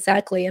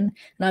 exactly. And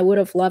I would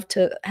have loved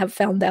to have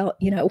found out,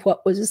 you know,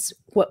 what was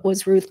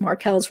Ruth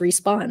Markel's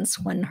response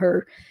when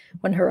her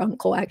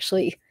uncle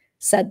actually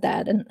said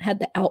that and had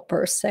the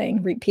outburst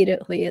saying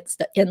repeatedly, it's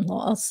the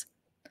in-laws.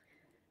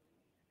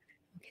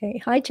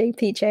 Okay. Hi,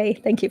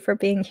 JPJ. Thank you for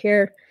being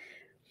here.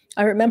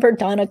 I remember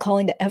Donna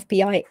calling the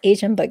FBI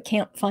agent, but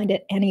can't find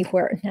it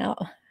anywhere now.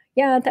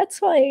 Yeah,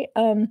 that's why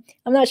I'm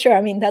not sure.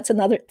 I mean, that's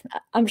another,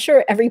 I'm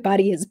sure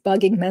everybody is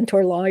bugging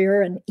Mentour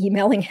Lawyer and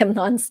emailing him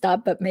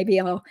nonstop, but maybe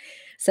I'll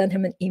send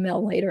him an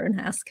email later and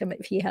ask him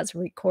if he has a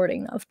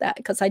recording of that,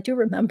 because I do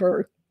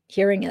remember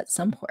hearing it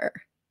somewhere.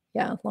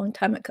 Yeah, a long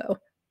time ago.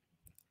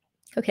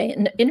 Okay,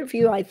 in the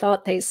interview, I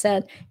thought he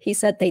said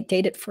they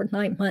dated for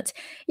 9 months.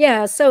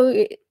 Yeah,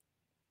 so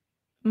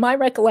my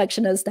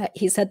recollection is that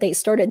he said they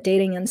started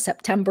dating in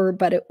September,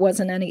 but it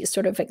wasn't any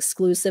sort of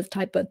exclusive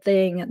type of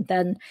thing. And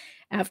then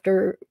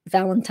after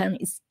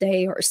Valentine's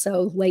Day or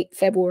so, late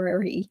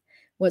February,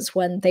 was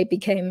when they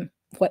became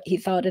what he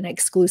thought an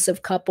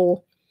exclusive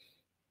couple.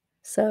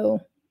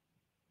 So,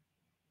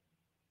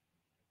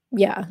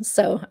 yeah.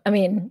 So, I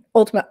mean,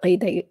 ultimately,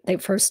 they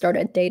first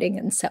started dating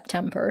in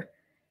September.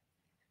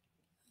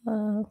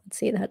 Let's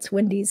see, that's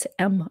Wendi's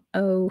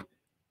MO.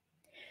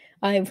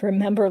 I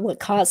remember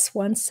Lacasse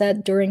once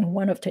said during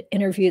one of the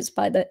interviews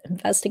by the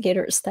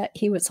investigators that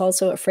he was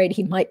also afraid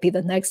he might be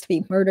the next to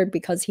be murdered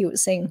because he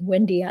was saying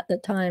Wendi at the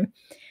time.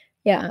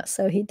 Yeah,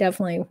 so he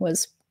definitely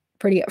was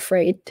pretty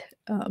afraid,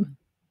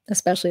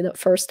 especially the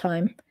first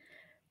time.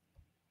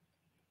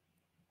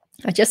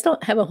 I just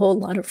don't have a whole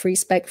lot of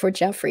respect for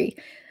Jeffrey.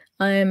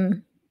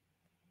 Something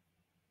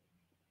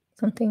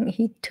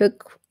he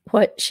took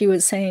what she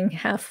was saying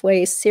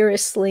halfway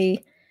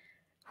seriously,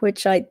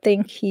 which I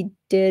think he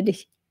did.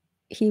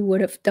 He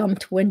would have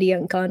dumped Wendi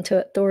and gone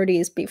to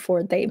authorities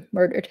before they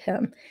murdered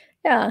him.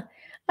 Yeah,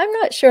 I'm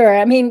not sure.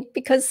 I mean,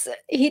 because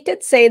he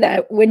did say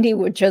that Wendi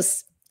would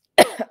just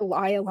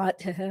lie a lot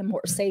to him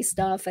or say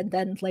stuff and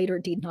then later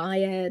deny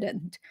it.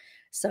 And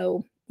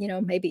so, you know,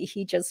 maybe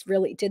he just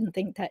really didn't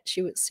think that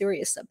she was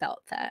serious about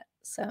that.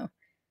 So,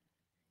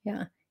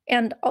 yeah.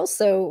 And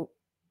also,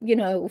 you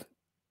know,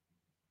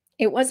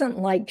 it wasn't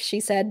like she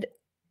said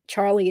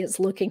Charlie is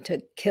looking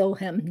to kill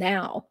him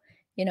now.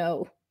 You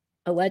know,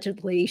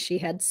 allegedly she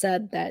had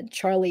said that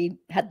Charlie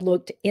had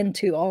looked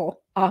into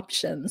all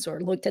options or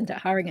looked into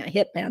hiring a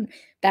hitman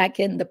back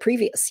in the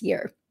previous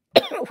year,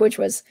 which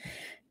was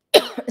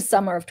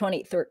summer of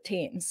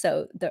 2013.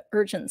 So the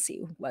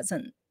urgency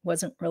wasn't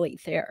really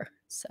there.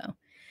 So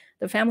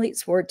the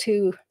families were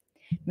too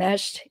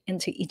meshed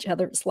into each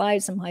other's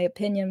lives, in my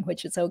opinion,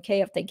 which is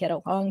okay if they get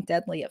along,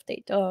 deadly if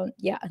they don't.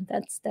 Yeah,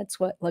 that's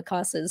what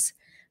Lacasse's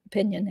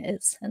opinion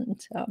is,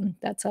 and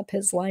that's up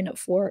his line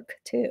of work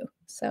too.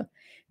 So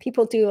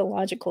people do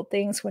illogical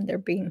things when they're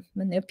being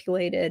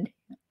manipulated.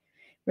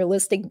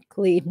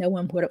 Realistically, no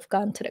one would have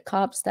gone to the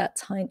cops.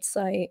 That's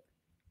hindsight.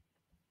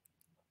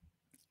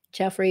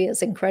 Jeffrey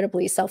is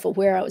incredibly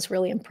self-aware. I was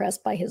really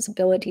impressed by his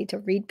ability to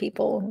read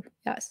people.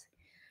 Yes.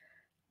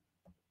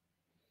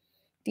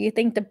 Do you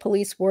think the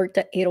police worked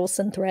the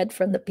Adelson thread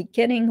from the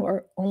beginning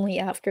or only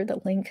after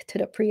the link to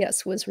the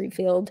Prius was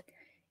revealed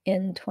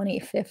in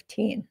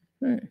 2015?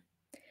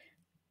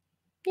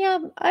 Yeah,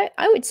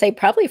 I would say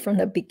probably from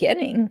the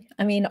beginning.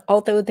 I mean,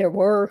 although there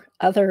were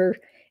other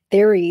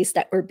theories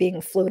that were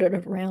being floated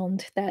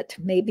around that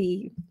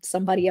maybe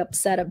somebody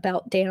upset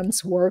about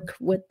Dan's work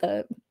with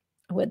the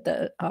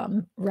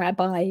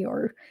rabbi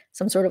or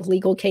some sort of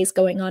legal case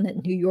going on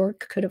in New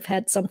York could have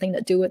had something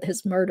to do with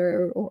his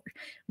murder, or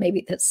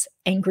maybe this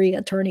angry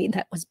attorney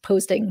that was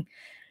posting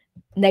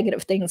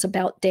negative things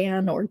about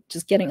Dan or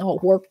just getting all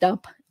worked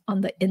up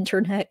on the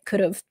internet could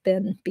have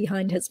been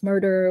behind his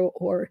murder,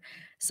 or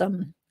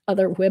some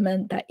other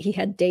women that he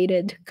had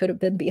dated could have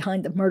been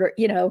behind the murder.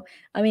 You know,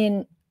 I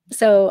mean,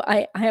 so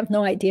I have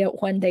no idea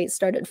when they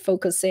started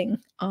focusing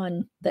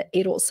on the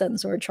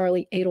Adelsons or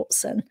Charlie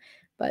Adelson,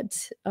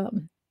 but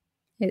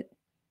it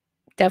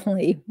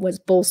definitely was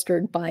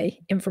bolstered by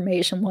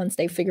information once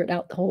they figured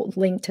out the whole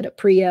link to the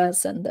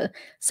Prius and the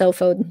cell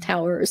phone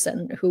towers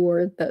and who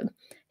were the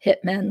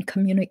hitmen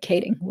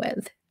communicating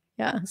with.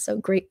 Yeah, so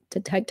great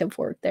detective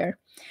work there.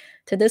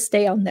 To this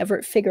day, I'll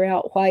never figure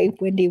out why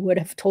Wendi would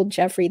have told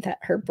Jeffrey that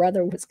her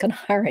brother was going to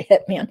hire a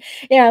hitman.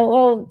 Yeah,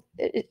 well,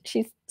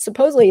 she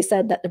supposedly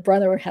said that the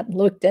brother had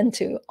looked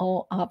into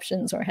all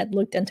options or had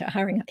looked into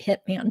hiring a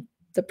hitman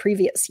the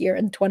previous year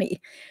in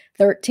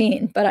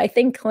 2013. But I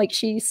think like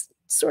she's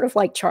sort of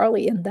like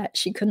Charlie in that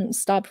she couldn't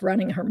stop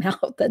running her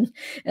mouth,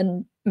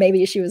 and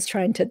maybe she was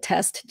trying to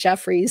test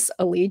Jeffrey's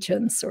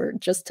allegiance or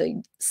just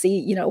to see,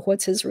 you know,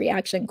 what's his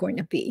reaction going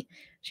to be.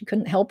 She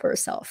couldn't help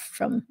herself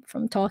from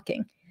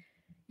talking.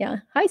 Yeah.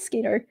 Hi,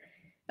 Skeeter.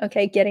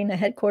 Okay, getting the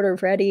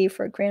headquarters ready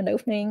for grand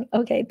opening.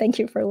 Okay, thank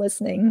you for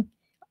listening.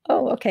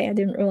 Oh, okay, I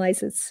didn't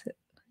realize it's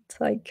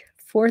like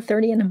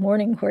 4:30 in the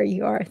morning where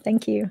you are.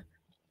 Thank you.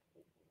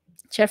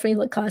 Jeffrey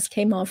Lacasse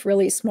came off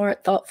really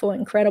smart, thoughtful,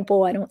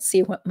 incredible. I don't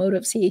see what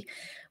motives he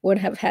would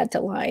have had to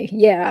lie.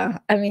 Yeah,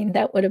 I mean,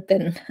 that would have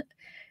been,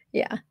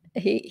 yeah,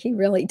 he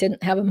really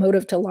didn't have a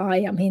motive to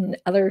lie. I mean,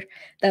 other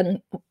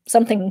than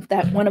something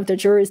that one of the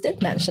jurors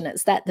did mention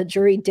is that the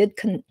jury did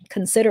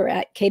consider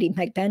at Katie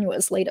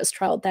Magbanua's latest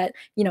trial that,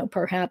 you know,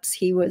 perhaps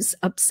he was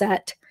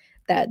upset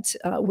that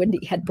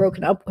Wendi had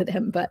broken up with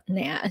him, but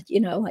nah, you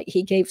know, like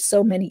he gave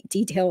so many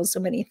details, so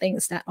many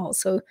things that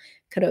also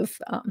could have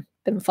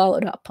been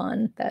followed up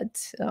on that.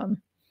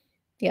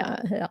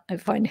 Yeah, I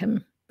find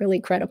him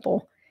really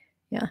credible.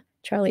 Yeah,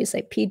 Charlie's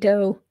a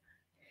pedo.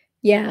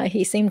 Yeah,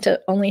 he seemed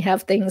to only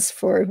have things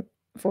for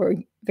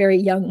very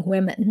young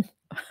women,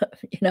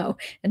 you know,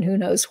 and who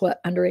knows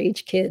what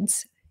underage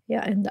kids,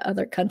 yeah, in the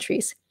other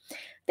countries. I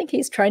think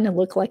he's trying to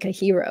look like a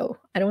hero.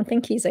 I don't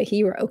think he's a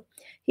hero.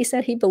 He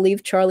said he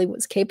believed Charlie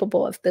was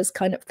capable of this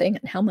kind of thing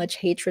and how much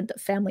hatred the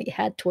family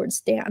had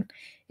towards Dan.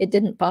 It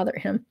didn't bother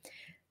him.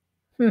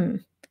 Hmm.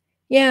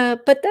 Yeah,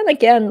 but then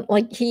again,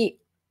 like, he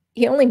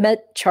only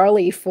met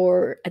Charlie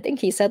for, I think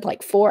he said,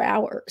 like, 4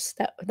 hours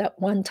that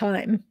one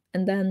time,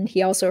 and then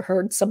he also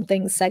heard some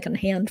things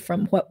secondhand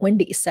from what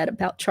Wendi said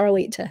about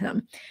Charlie to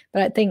him.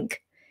 But I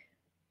think,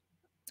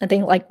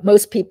 like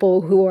most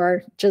people who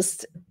are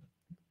just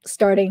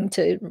starting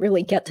to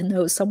really get to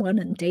know someone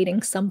and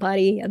dating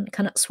somebody and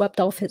kind of swept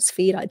off his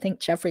feet. I think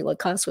Jeffrey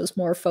Lacasse was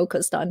more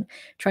focused on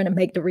trying to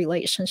make the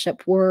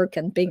relationship work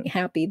and being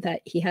happy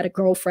that he had a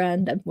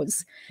girlfriend and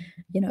was,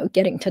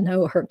 getting to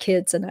know her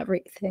kids and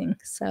everything.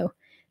 So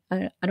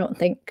I don't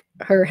think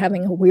her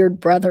having a weird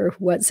brother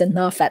was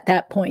enough at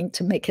that point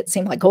to make it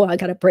seem like, oh, I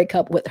got to break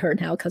up with her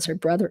now because her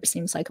brother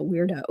seems like a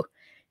weirdo.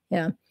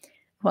 Yeah.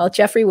 While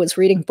Jeffrey was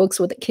reading books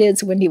with the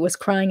kids, Wendi was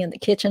crying in the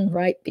kitchen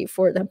right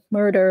before the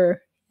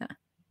murder. Yeah.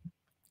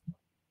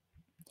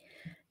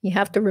 You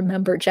have to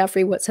remember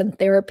Jeffrey was in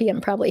therapy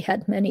and probably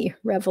had many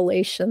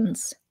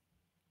revelations.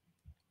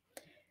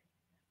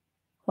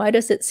 Why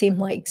does it seem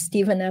like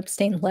Stephen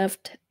Epstein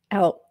left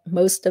out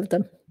most of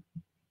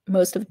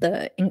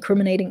the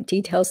incriminating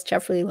details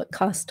Jeffrey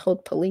Lacasse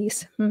told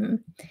police?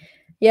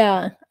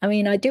 Yeah, I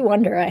mean, I do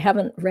wonder. I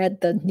haven't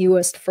read the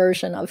newest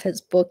version of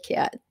his book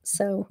yet.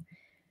 So,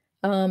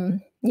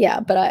 yeah,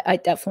 but I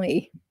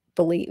definitely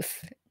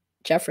believe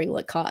Jeffrey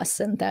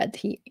Lacasse and that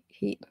he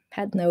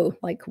had no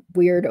like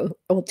weird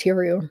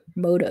ulterior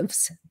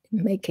motives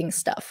in making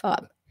stuff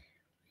up.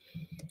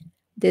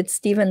 Did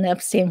Stephen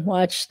Epstein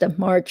watch the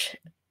March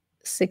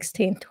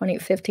 16,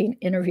 2015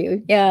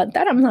 interview? Yeah,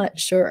 that I'm not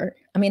sure.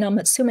 I mean, I'm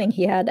assuming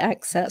he had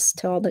access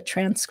to all the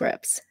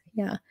transcripts.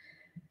 Yeah.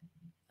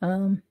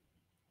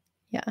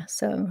 Yeah,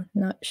 so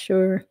not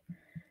sure.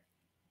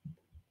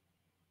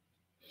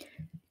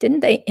 Didn't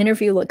they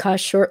interview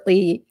Lacasse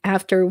shortly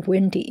after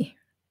Wendi,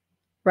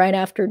 right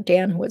after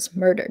Dan was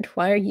murdered?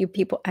 Why are you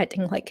people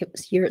acting like it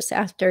was years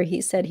after? He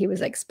said he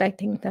was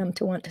expecting them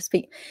to want to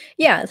speak.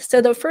 Yeah,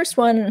 so the first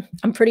one,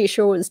 I'm pretty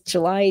sure, was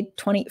July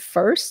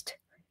 21st.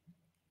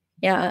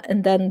 Yeah,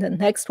 and then the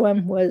next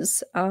one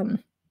was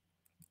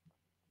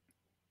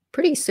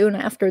pretty soon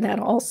after that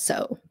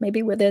also,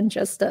 maybe within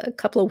just a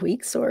couple of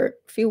weeks or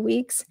a few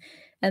weeks.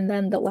 And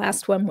then the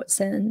last one was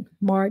in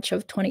March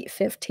of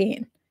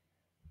 2015.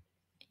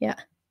 Yeah.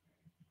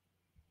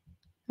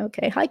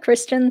 Okay. Hi,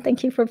 Christian.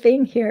 Thank you for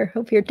being here.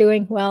 Hope you're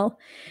doing well.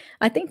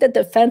 I think the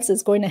defense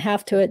is going to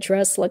have to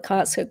address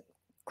Lacasse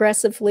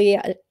aggressively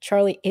at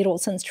Charlie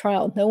Adelson's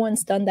trial. No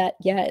one's done that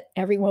yet.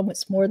 Everyone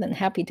was more than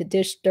happy to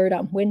dish dirt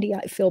on Wendi.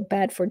 I feel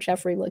bad for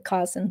Jeffrey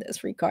Lacasse in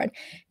this regard.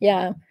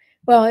 Yeah.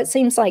 Well, it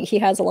seems like he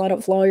has a lot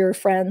of lawyer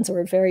friends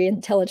or very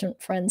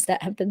intelligent friends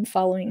that have been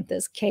following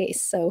this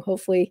case. So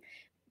hopefully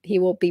he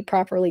will be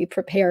properly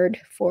prepared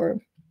for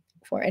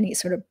any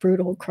sort of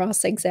brutal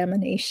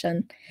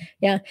cross-examination.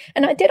 Yeah,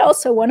 and I did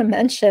also want to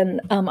mention,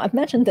 I've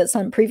mentioned this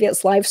on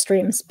previous live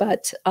streams,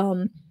 but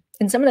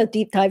in some of the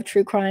deep dive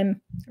true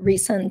crime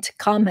recent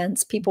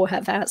comments, people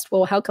have asked,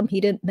 well, how come he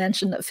didn't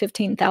mention the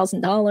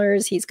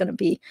 $15,000? He's going to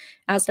be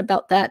asked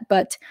about that.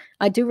 But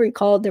I do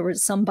recall there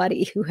was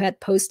somebody who had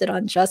posted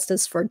on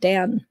Justice for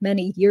Dan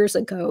many years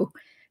ago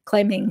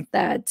claiming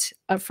that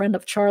a friend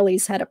of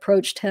Charlie's had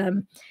approached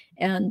him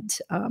and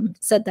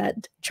said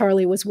that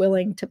Charlie was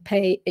willing to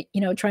pay,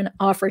 trying to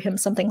offer him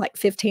something like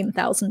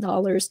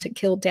 $15,000 to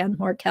kill Dan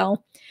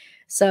Markel.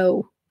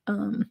 So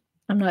I'm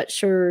not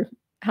sure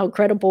how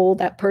credible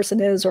that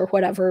person is or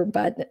whatever,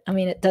 but I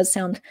mean, it does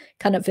sound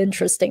kind of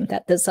interesting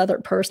that this other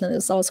person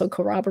is also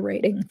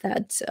corroborating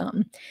that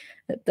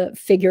the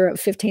figure of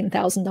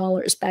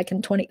 $15,000 back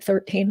in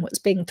 2013 was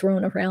being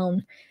thrown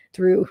around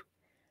through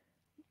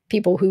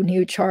people who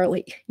knew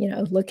Charlie,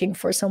 looking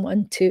for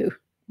someone to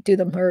do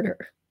the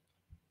murder.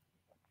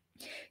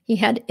 He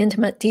had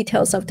intimate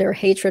details of their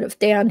hatred of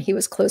Dan. He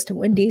was close to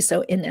Wendi,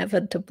 so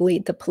inevitably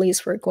the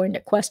police were going to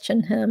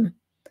question him.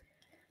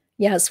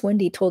 Yes,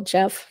 Wendi told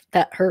Jeff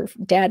that her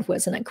dad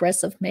was an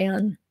aggressive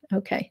man.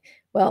 Okay,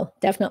 well,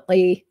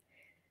 definitely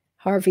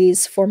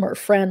Harvey's former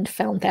friend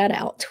found that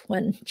out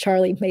when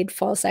Charlie made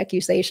false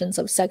accusations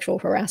of sexual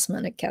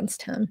harassment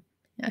against him.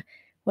 Yeah.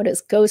 What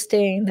is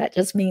ghosting? That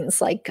just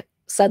means like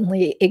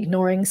suddenly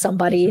ignoring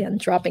somebody and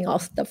dropping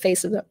off the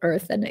face of the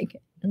earth and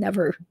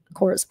never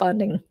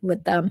corresponding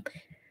with them.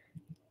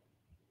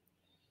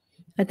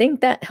 I think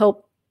that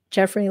helped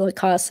Jeffrey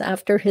Lacasse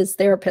after his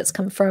therapist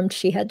confirmed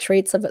she had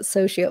traits of a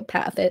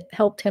sociopath. It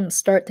helped him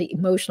start the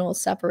emotional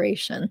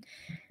separation.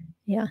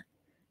 Yeah.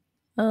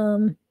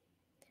 I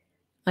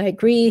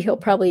agree, he'll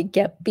probably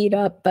get beat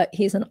up, but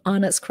he's an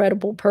honest,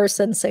 credible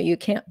person, so you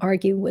can't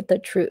argue with the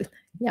truth.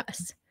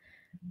 Yes.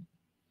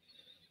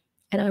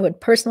 And I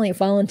would personally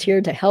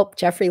volunteer to help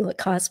Jeffrey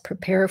Lacasse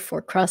prepare for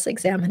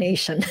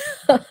cross-examination.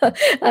 I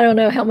don't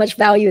know how much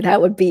value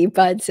that would be,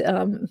 but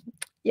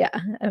yeah,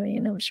 I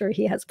mean, I'm sure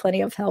he has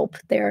plenty of help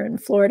there in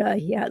Florida.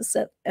 He has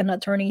an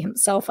attorney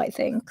himself, I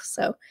think.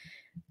 So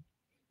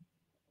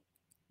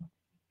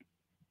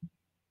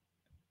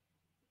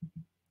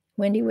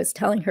Wendi was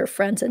telling her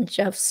friends and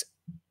Jeff's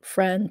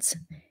friends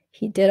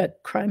he did a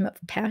crime of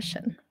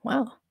passion.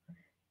 Wow.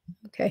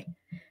 Okay.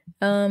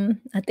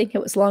 I think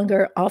it was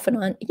longer off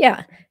and on.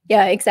 Yeah,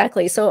 yeah,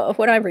 exactly. So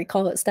what I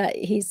recall is that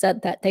he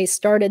said that they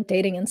started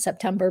dating in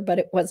September, but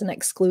it wasn't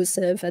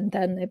exclusive, and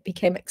then it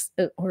became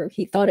or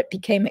he thought it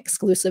became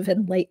exclusive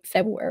in late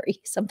February,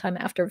 sometime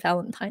after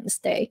Valentine's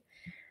Day,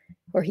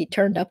 where he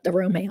turned up the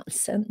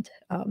romance, and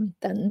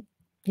then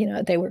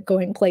they were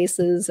going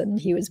places, and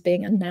he was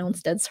being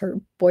announced as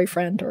her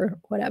boyfriend or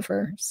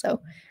whatever.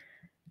 So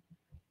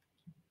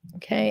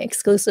okay,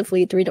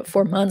 exclusively 3 to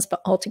 4 months,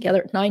 but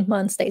altogether 9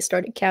 months. They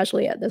started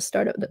casually at the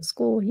start of the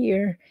school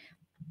year.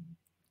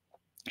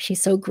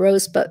 She's so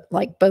gross, but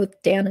like both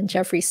Dan and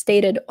Jeffrey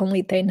stated,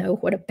 only they know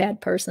what a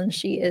bad person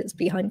she is.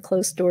 Behind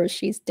closed doors,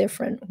 she's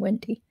different,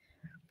 Wendi.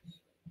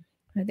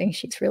 I think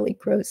she's really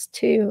gross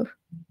too.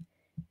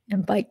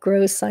 And by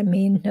gross, I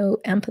mean no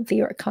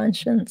empathy or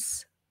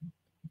conscience.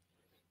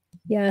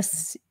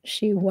 Yes,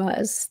 she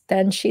was.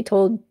 Then she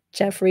told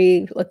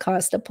Jeffrey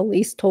Lacasse the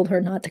police told her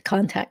not to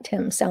contact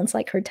him. Sounds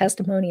like her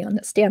testimony on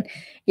the stand.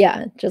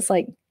 Yeah, just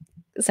like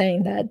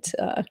saying that,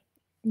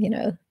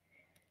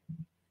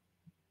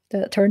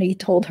 the attorney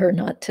told her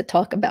not to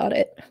talk about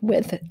it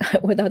with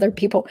other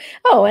people.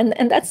 Oh,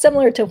 and that's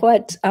similar to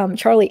what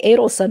Charlie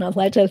Adelson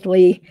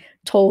allegedly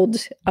told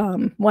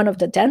one of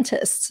the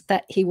dentists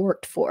that he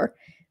worked for.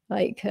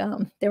 Like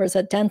there was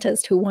a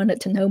dentist who wanted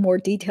to know more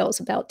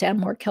details about Dan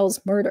Markel's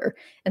murder,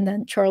 and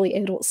then Charlie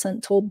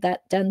Adelson told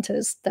that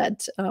dentist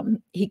that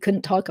he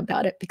couldn't talk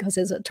about it because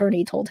his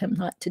attorney told him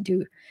not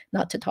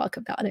to talk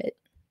about it.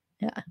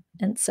 Yeah,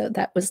 and so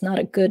that was not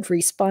a good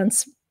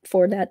response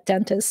for that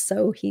dentist,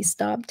 so he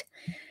stopped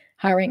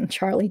hiring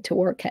Charlie to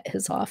work at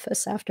his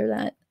office after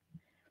that.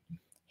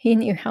 He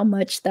knew how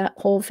much that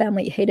whole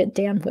family hated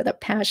Dan with a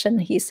passion.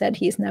 He said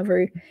he's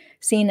never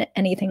seen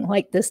anything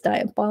like this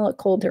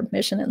diabolical. Their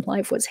mission in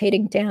life was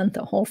hating Dan,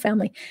 the whole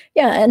family.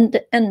 Yeah,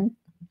 and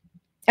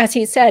as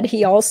he said,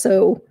 he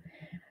also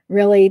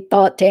really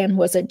thought Dan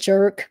was a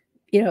jerk,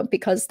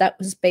 because that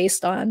was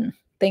based on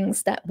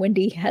things that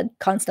Wendi had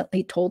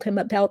constantly told him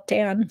about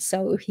Dan.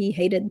 So he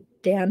hated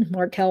Dan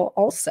Markel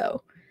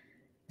also.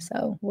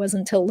 So it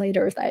wasn't until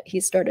later that he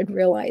started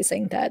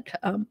realizing that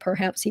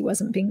perhaps he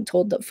wasn't being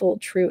told the full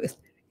truth.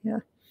 Yeah,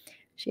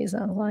 she's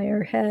a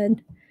liar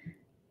head.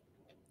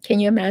 Can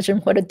you imagine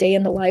what a day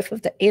in the life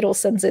of the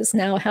Adelsons is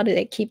now? How do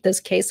they keep this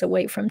case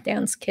away from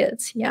Dan's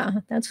kids? Yeah,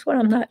 that's what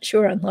I'm not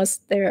sure, unless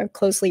they're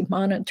closely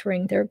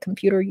monitoring their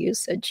computer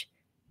usage.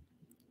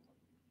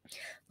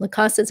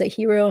 Lacasse is a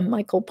hero, and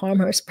Michael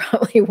Palmer is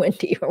probably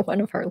Wendi or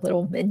one of our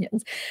little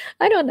minions.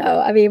 I don't know.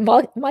 I mean,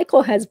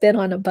 Michael has been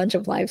on a bunch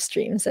of live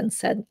streams and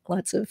said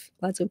lots of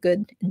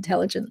good,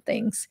 intelligent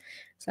things.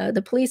 So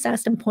the police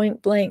asked him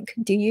point blank,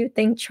 "Do you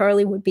think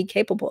Charlie would be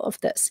capable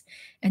of this?"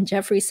 And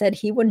Jeffrey said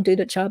he wouldn't do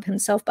the job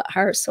himself, but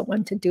hire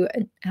someone to do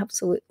it.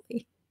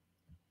 Absolutely.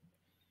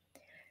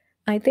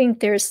 I think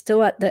they're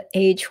still at the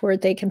age where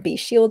they can be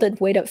shielded,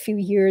 wait a few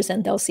years,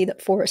 and they'll see the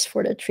forest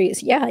for the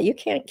trees. Yeah, you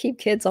can't keep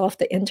kids off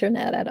the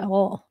internet at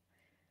all.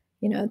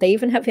 They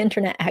even have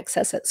internet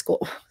access at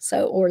school,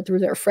 or through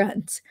their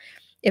friends.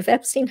 If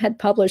Epstein had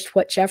published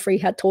what Jeffrey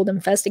had told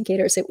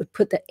investigators, it would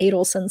put the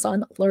Adelsons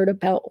on alert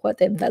about what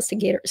the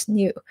investigators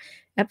knew.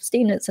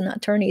 Epstein is an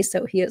attorney,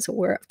 so he is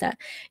aware of that.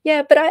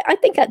 Yeah, but I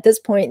think at this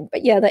point,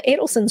 but yeah, the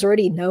Adelsons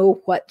already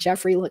know what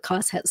Jeffrey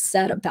Lacasse has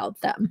said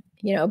about them,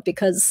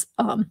 because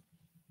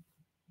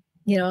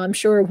I'm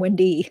sure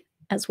Wendi,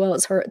 as well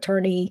as her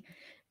attorney,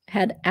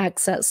 had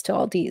access to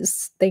all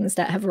these things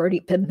that have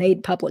already been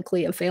made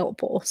publicly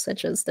available,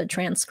 such as the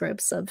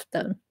transcripts of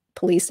the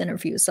police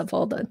interviews of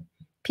all the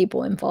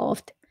people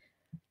involved.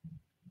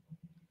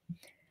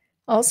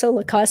 Also,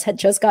 Lacasse had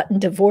just gotten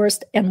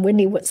divorced, and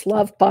Wendi was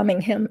love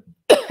bombing him.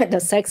 The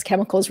sex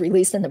chemicals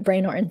released in the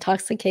brain are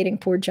intoxicating.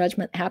 Poor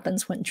judgment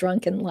happens when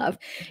drunk in love.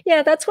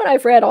 Yeah, that's what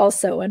I've read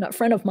also. And a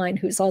friend of mine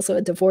who's also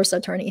a divorce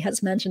attorney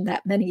has mentioned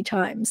that many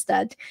times,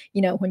 that,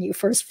 when you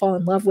first fall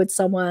in love with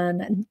someone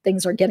and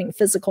things are getting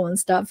physical and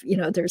stuff,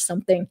 there's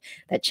something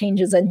that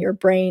changes in your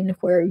brain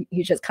where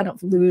you just kind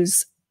of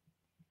lose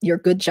your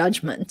good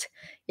judgment.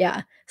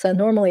 Yeah. So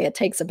normally it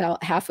takes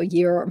about half a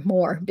year or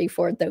more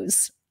before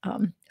those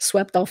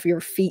swept off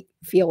your feet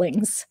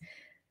feelings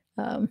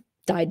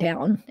die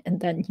down, and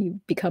then you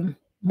become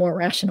more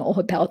rational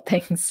about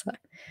things,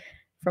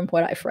 from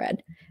what I've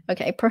read.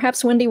 Okay,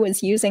 perhaps Wendi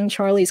was using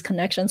Charlie's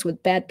connections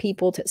with bad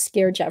people to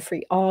scare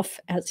Jeffrey off,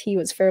 as he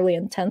was fairly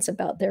intense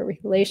about their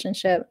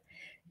relationship.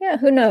 Yeah,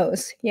 who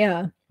knows?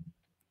 Yeah.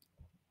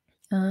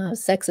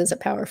 Sex is a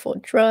powerful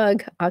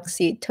drug.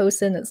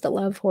 Oxytocin is the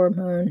love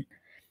hormone.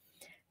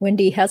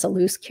 Wendi has a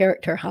loose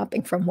character,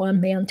 hopping from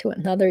one man to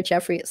another.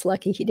 Jeffrey is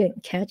lucky he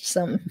didn't catch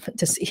some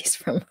disease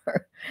from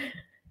her.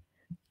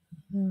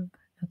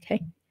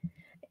 Okay.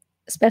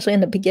 Especially in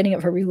the beginning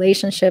of her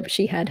relationship,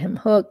 she had him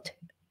hooked.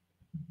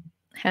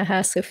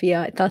 Haha,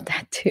 Sophia, I thought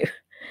that too.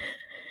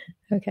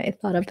 Okay, I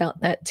thought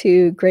about that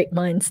too. Great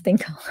minds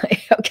think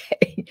alike.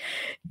 Okay.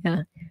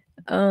 Yeah.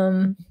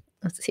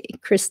 Let's see.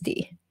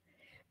 Christy.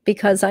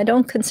 Because I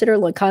don't consider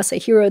Lacasse a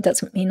hero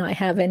doesn't mean I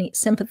have any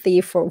sympathy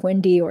for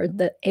Wendi or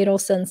the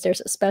Adelsons.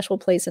 There's a special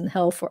place in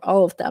hell for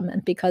all of them.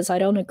 And because I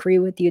don't agree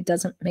with you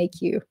doesn't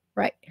make you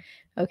right.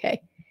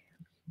 Okay.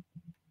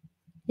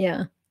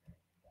 Yeah.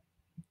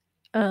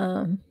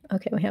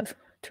 Okay, we have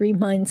 3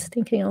 minds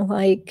thinking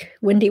alike.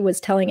 Wendi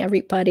was telling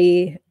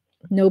everybody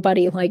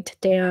nobody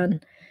liked Dan.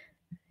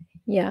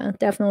 Yeah,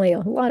 definitely a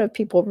lot of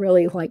people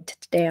really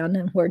liked Dan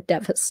and were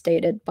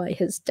devastated by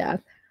his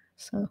death.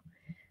 So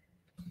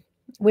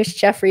wish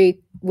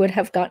Jeffrey would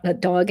have gotten a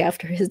dog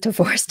after his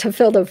divorce to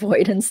fill the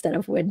void instead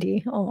of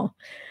Wendi. Oh,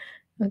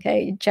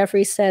 okay.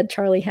 Jeffrey said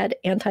Charlie had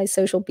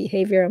antisocial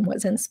behavior and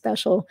was in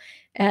special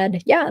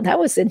ed. Yeah, that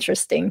was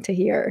interesting to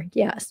hear.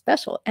 Yeah,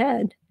 special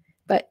ed.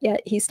 But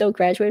yet he still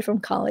graduated from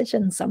college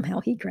and somehow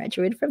he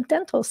graduated from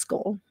dental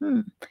school.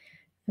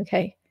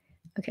 Okay.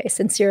 Okay.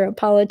 Sincere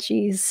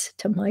apologies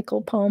to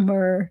Michael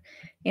Palmer.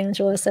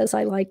 Angela says,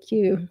 I like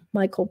you.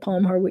 Michael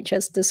Palmer, we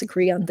just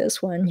disagree on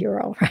this one.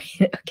 You're all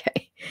right.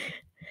 Okay.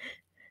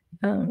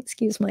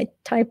 Excuse my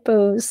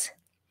typos.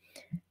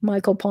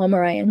 Michael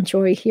Palmer, I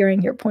enjoy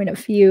hearing your point of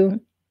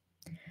view.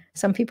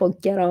 Some people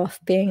get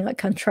off being a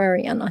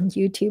contrarian on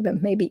YouTube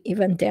and maybe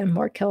even Dan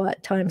Markel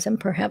at times and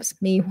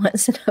perhaps me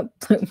once in a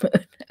blue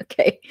moon.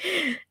 Okay.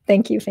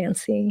 Thank you,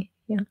 Fancy.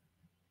 Yeah.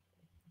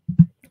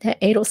 The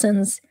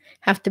Adelsons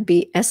have to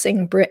be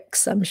essing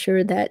bricks. I'm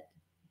sure that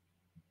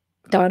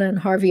Donna and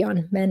Harvey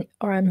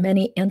are on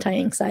many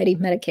anti-anxiety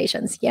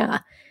medications. Yeah,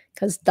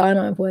 because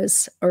Donna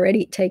was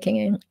already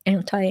taking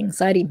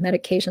anti-anxiety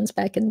medications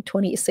back in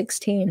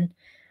 2016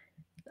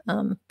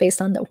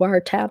 based on the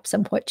wiretaps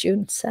and what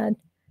June said.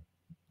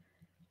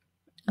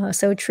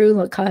 So true,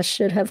 Lacasse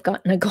should have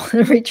gotten a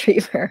golden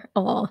retriever.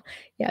 Oh,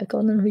 yeah,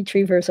 golden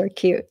retrievers are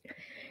cute.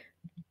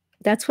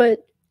 That's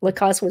what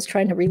Lacasse was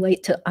trying to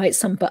relate to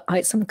Isom, but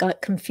Isom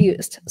got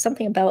confused.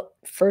 Something about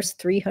first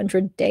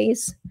 300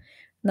 days.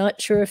 Not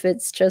sure if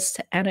it's just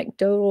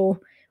anecdotal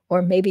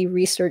or maybe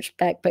research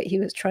back, but he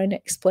was trying to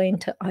explain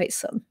to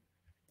Isom.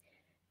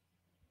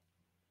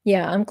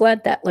 Yeah, I'm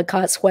glad that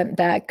Lacasse went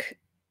back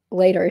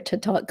later to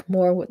talk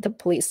more with the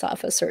police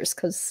officers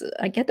because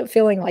I get the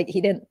feeling like he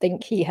didn't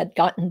think he had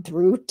gotten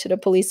through to the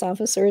police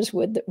officers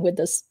with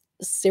the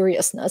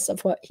seriousness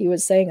of what he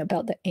was saying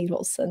about the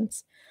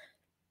Adelsons.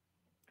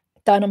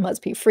 Donna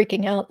must be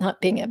freaking out not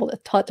being able to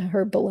talk to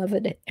her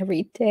beloved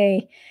every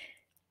day.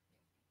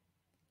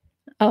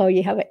 Oh,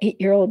 you have an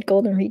 8-year-old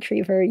golden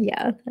retriever.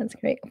 Yeah, that's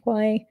great.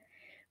 Why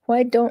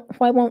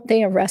won't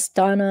they arrest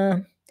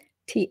Donna?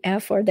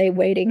 TF are they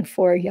waiting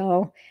for,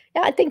 y'all?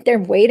 Yeah, I think they're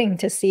waiting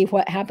to see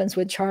what happens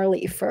with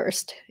Charlie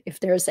first. If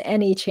there's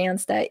any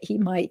chance that he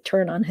might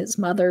turn on his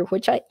mother,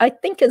 which I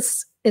think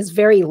is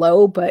very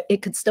low, but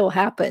it could still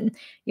happen.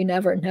 You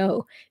never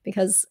know.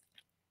 Because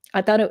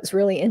I thought it was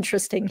really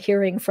interesting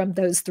hearing from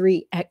those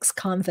 3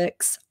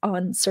 ex-convicts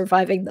on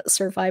Surviving the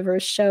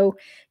Survivors show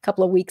a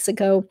couple of weeks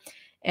ago.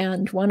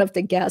 And one of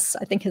the guests,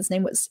 I think his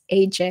name was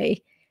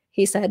AJ,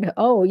 he said,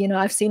 oh,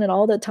 I've seen it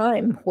all the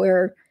time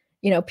where,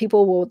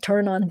 people will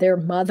turn on their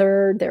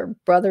mother, their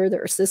brother,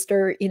 their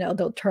sister,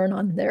 they'll turn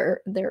on their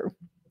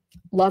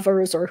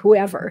lovers or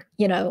whoever,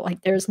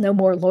 like there's no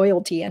more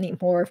loyalty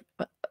anymore.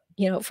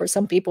 For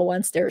some people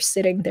once they're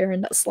sitting there in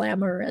the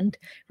slammer and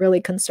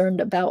really concerned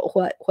about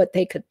what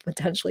they could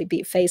potentially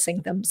be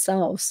facing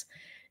themselves.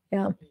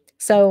 Yeah.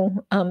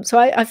 So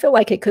I feel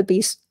like it could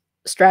be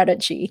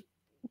strategy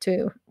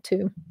to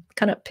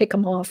kind of pick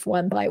them off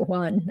one by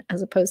one,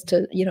 as opposed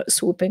to,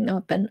 swooping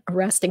up and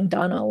arresting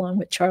Donna along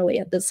with Charlie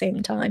at the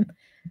same time.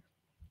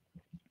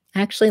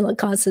 Actually,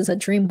 Lacasse is a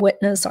dream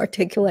witness,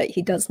 articulate,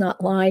 he does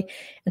not lie,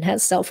 and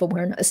has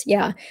self-awareness.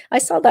 Yeah, I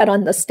saw that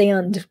on the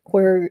stand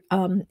where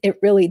it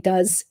really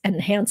does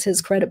enhance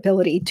his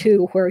credibility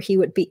too, where he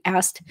would be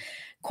asked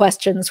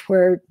questions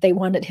where they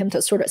wanted him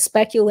to sort of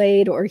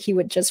speculate, or he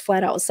would just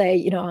flat out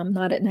say, I'm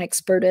not an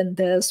expert in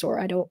this, or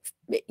I don't,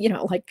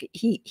 like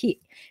he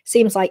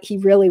seems like he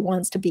really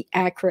wants to be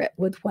accurate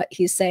with what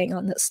he's saying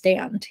on the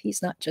stand.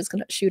 He's not just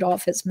going to shoot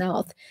off his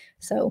mouth.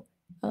 So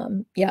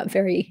yeah,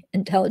 very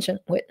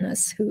intelligent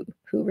witness who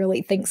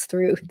really thinks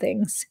through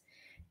things.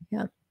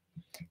 Yeah.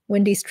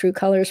 Wendi's true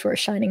colors were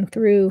shining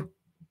through.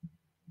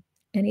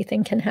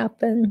 Anything can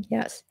happen.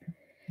 Yes.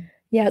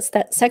 Yes,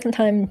 that second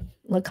time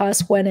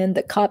Lacasse went in,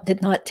 the cop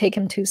did not take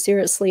him too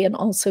seriously and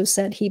also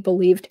said he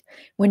believed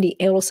Wendi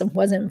Adelson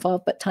wasn't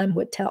involved, but time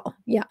would tell.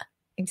 Yeah,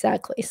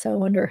 exactly. So I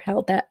wonder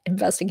how that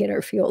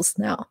investigator feels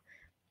now.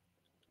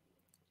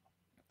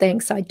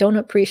 Thanks. I don't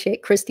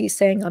appreciate Christy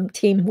saying I'm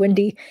Team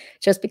Wendi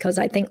just because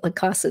I think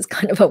Lacasse is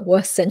kind of a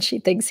wuss and she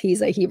thinks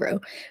he's a hero.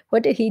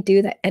 What did he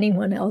do that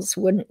anyone else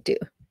wouldn't do?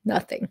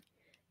 Nothing.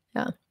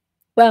 Yeah.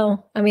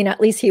 Well, I mean, at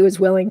least he was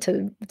willing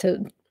to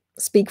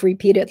speak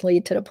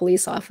repeatedly to the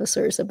police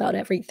officers about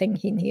everything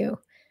he knew.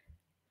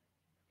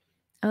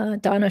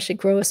 Donna should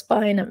grow a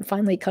spine and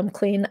finally come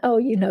clean. Oh,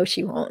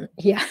 she won't.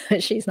 Yeah,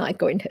 she's not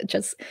going to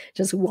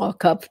just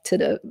walk up to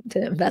the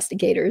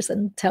investigators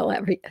and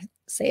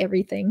say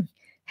everything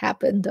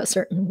happened a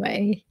certain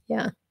way.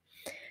 Yeah.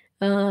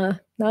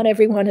 not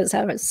everyone is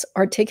as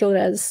articulate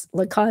as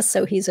Lacasse,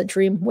 so he's a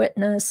dream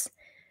witness.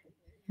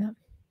 Yeah.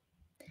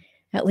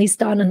 At least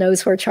Donna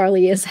knows where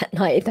Charlie is at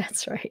night.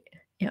 That's right.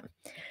 Yeah.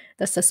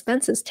 The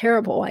suspense is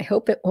terrible. I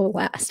hope it will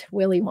last.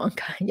 Willy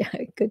Wonka. Yeah,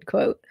 good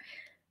quote.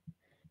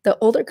 The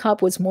older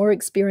cop was more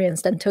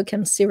experienced and took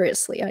him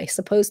seriously. I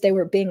suppose they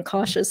were being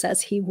cautious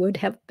as he would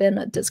have been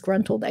a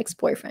disgruntled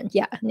ex-boyfriend.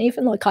 Yeah, and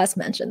even Lacasse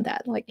mentioned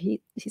that. Like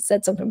he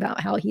said something about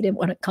how he didn't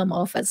want to come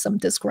off as some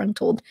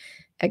disgruntled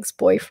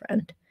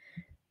ex-boyfriend.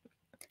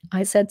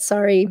 I said,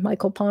 sorry,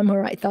 Michael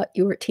Palmer. I thought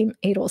you were Team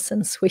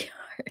Adelson,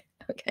 sweetheart.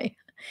 Okay.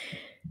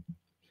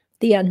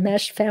 The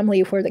enmeshed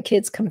family where the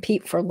kids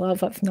compete for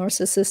love of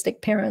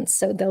narcissistic parents,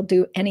 so they'll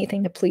do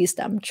anything to please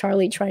them.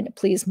 Charlie trying to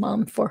please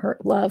mom for her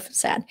love.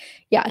 Sad.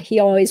 Yeah, he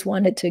always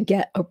wanted to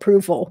get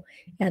approval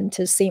and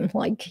to seem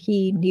like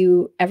he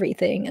knew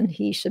everything and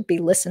he should be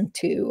listened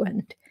to,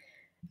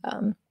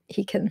 and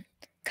he can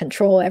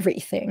control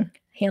everything,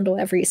 handle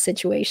every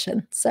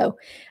situation. So,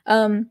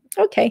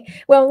 okay.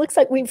 Well, it looks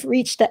like we've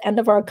reached the end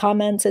of our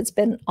comments. It's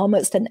been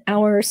almost an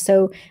hour,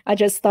 so I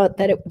just thought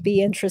that it would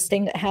be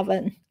interesting to have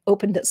an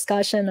open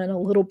discussion and a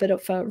little bit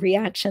of a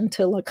reaction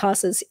to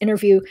Lacasse's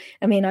interview.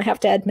 I mean, I have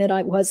to admit,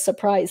 I was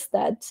surprised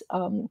that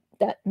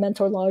that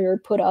Mentour Lawyer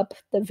put up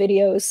the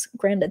videos.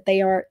 Granted,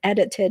 they are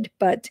edited,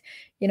 but,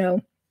 you know,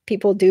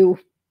 people do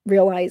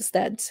realize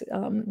that,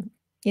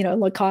 you know,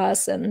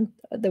 Lacasse and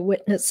the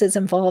witnesses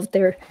involved,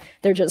 they're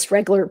just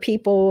regular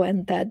people,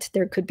 and that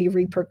there could be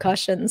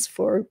repercussions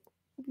for,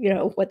 you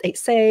know, what they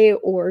say,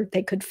 or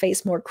they could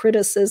face more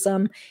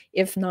criticism,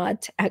 if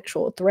not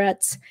actual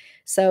threats.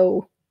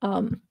 So,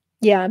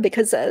 yeah,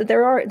 because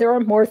there are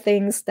more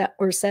things that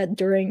were said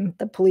during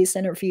the police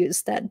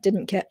interviews that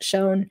didn't get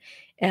shown,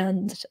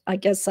 and I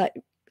guess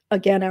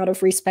again, out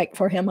of respect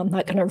for him, I'm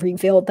not going to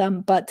reveal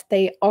them, but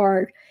they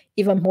are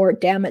even more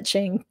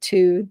damaging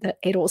to the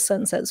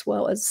Adelsons, as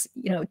well as,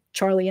 you know,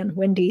 Charlie and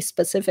Wendi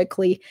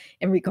specifically,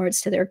 in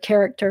regards to their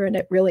character. And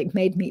it really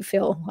made me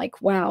feel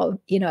like, wow,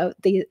 you know,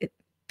 the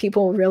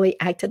people really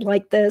acted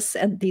like this,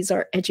 and these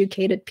are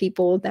educated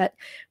people that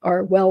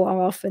are well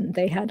off, and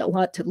they had a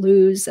lot to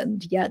lose.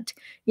 And yet,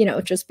 you know,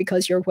 just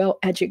because you're well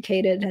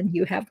educated and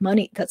you have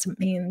money doesn't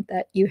mean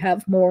that you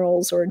have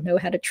morals or know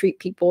how to treat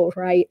people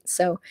right.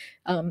 So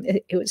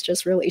it was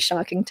just really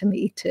shocking to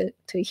me to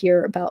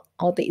hear about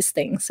all these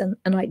things,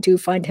 and I do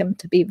find him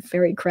to be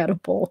very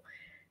credible.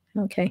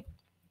 Okay.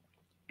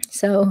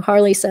 So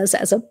Harley says,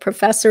 as a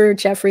professor,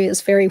 Jeffrey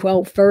is very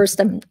well versed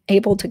and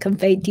able to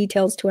convey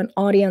details to an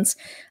audience.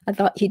 I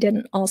thought he did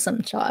an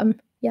awesome job.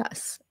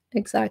 Yes,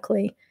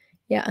 exactly.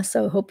 Yeah,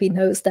 so hope he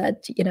knows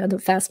that, you know, the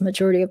vast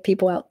majority of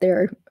people out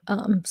there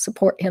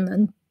support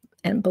him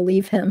and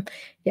believe him.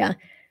 Yeah.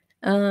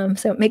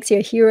 So it makes you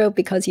a hero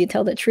because you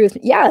tell the truth.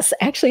 Yes,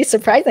 actually,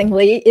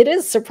 surprisingly, it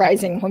is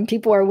surprising when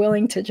people are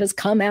willing to just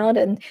come out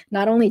and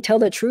not only tell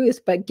the truth,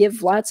 but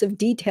give lots of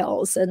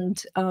details.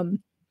 And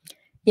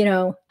you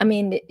know, I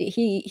mean,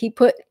 he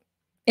put,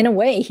 in a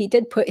way, he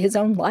did put his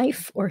own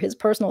life or his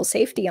personal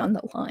safety on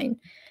the line.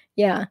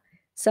 Yeah.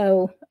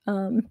 So,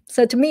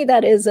 so to me,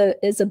 that is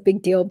a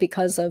big deal,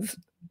 because of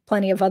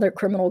plenty of other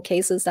criminal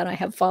cases that I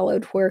have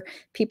followed where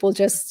people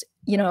just,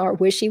 you know, are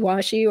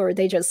wishy-washy, or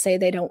they just say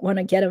they don't want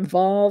to get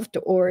involved,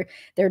 or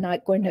they're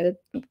not going to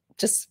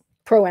just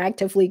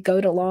proactively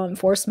go to law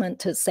enforcement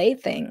to say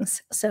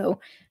things. So,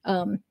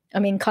 I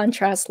mean,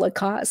 contrast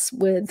Lacasse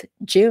with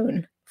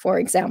June, for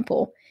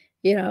example.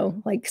 You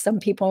know, like, some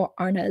people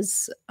aren't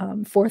as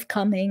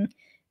forthcoming,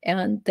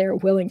 and they're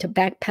willing to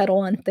backpedal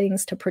on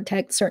things to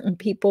protect certain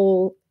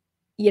people.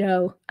 You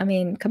know, I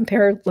mean,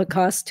 compare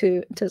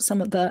Lacasse to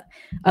some of the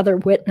other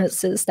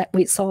witnesses that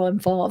we saw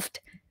involved.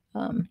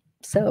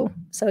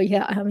 So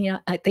yeah, I mean,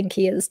 I think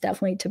he is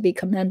definitely to be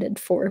commended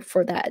for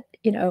that.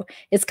 You know,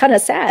 it's kind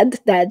of sad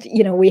that,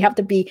 you know, we have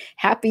to be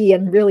happy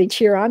and really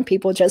cheer on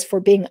people just for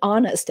being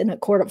honest in a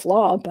court of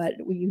law, but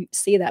we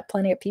see that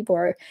plenty of people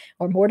are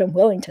more than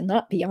willing to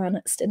not be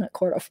honest in a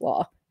court of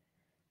law.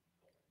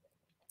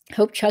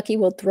 Hope Chucky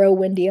will throw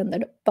Wendi under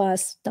the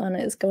bus. Donna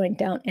is going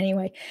down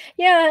anyway.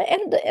 Yeah,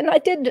 and I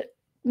did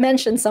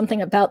mention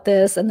something about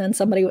this, and then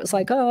somebody was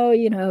like, oh,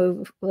 you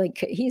know,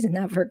 like, he's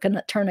never going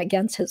to turn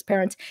against his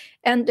parents.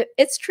 And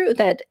it's true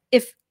that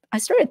if I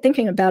started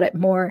thinking about it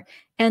more,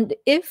 and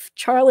if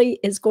Charlie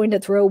is going to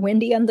throw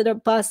Wendi under the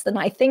bus, then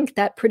I think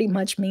that pretty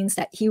much means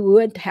that he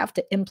would have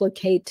to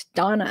implicate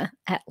Donna,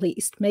 at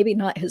least. Maybe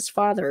not his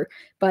father,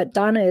 but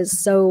Donna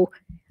is so,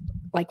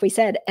 like we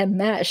said,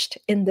 enmeshed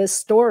in this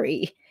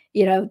story.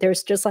 You know,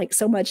 there's just like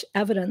so much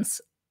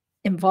evidence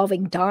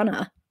involving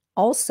Donna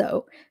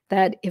also,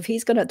 that if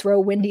he's going to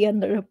throw Wendi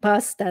under the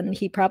bus, then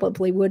he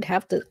probably would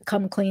have to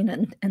come clean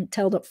and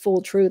tell the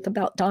full truth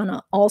about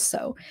Donna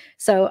also.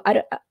 So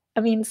I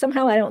mean,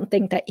 somehow I don't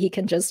think that he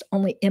can just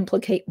only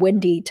implicate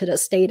Wendi to the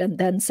state and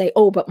then say,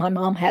 oh, but my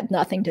mom had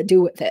nothing to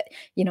do with it.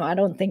 You know, I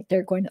don't think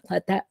they're going to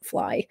let that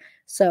fly.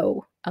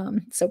 So,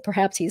 so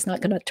perhaps he's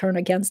not going to turn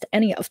against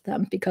any of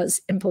them,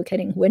 because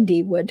implicating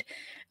Wendi would,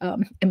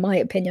 in my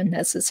opinion,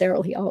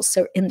 necessarily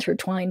also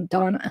intertwine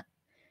Donna.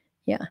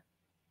 Yeah.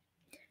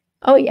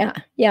 Oh, yeah.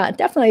 Yeah,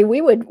 definitely.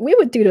 We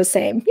would do the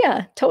same.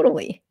 Yeah,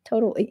 totally,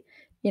 totally.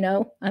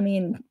 I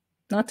mean,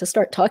 not to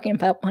start talking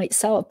about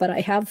myself, but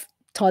I have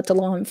talked to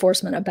law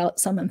enforcement about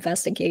some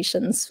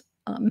investigations,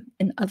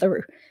 in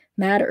other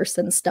matters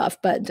and stuff,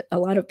 but a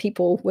lot of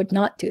people would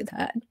not do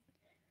that.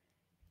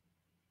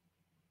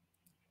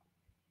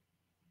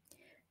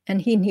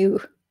 And he knew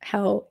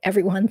how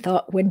everyone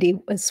thought Wendi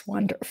was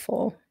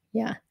wonderful.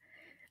 Yeah.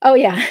 Oh,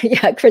 yeah.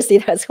 Yeah, Christy,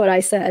 that's what I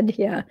said.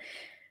 Yeah.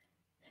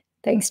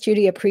 Thanks,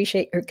 Judy.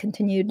 Appreciate your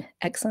continued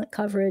excellent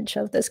coverage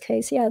of this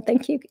case. Yeah,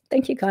 thank you.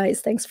 Thank you,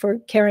 guys. Thanks for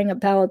caring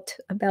about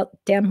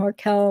Dan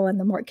Markel and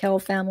the Markel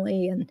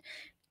family and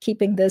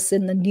keeping this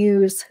in the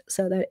news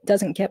so that it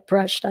doesn't get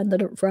brushed under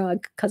the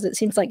rug, because it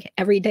seems like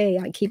every day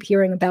I keep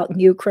hearing about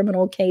new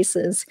criminal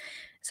cases.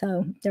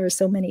 So there are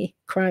so many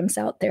crimes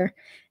out there.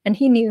 And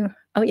he knew,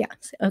 oh, yeah,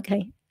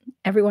 okay.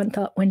 Everyone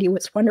thought Wendi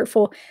was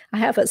wonderful. I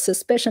have a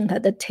suspicion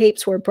that the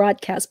tapes were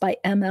broadcast by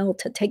ML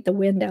to take the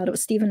wind out of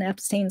Stephen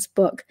Epstein's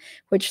book,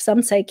 which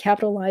some say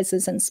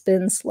capitalizes and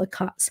spins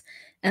Lacasse.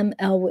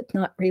 ML would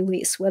not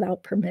release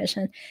without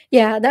permission.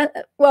 Yeah,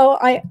 well,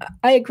 I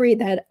agree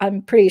that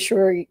I'm pretty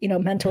sure,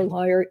 Mentor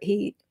Lawyer,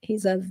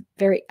 he's a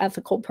very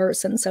ethical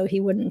person, so he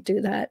wouldn't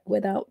do that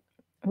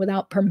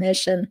without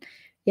permission.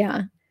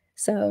 Yeah.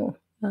 So,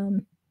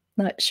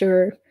 not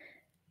sure.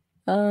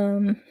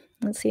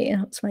 Let's see,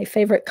 it's my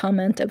favorite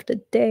comment of the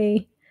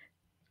day.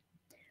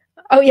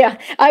 Oh, yeah,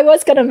 I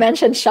was gonna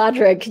mention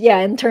Shadrach, yeah,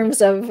 in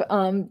terms of,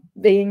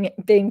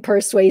 being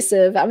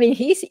persuasive. I mean,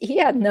 he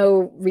had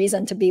no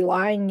reason to be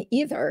lying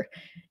either.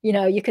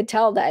 You could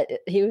tell that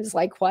he was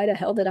like, "Why the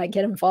hell did I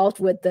get involved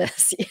with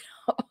this?"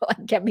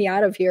 Like, "Get me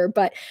out of here."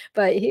 But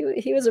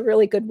he was a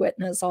really good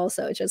witness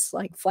also, just,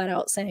 like, flat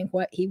out saying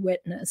what he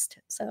witnessed.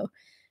 So,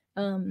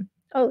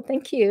 oh,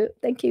 thank you.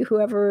 Thank you,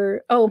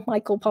 whoever. Oh,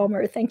 Michael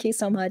Palmer, thank you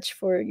so much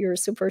for your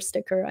super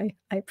sticker. I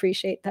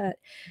appreciate that.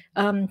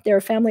 They're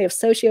a family of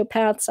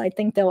sociopaths. I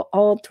think they'll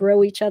all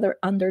throw each other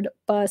under the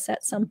bus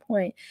at some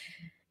point.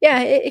 Yeah,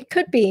 it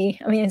could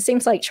be. I mean, it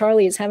seems like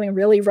Charlie is having a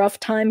really rough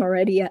time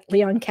already at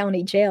Leon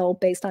County Jail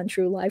based on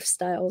True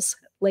Lifestyle's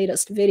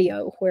latest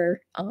video, where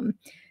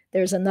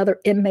there's another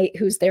inmate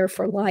who's there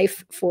for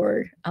life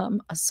for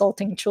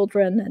assaulting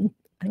children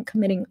and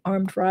committing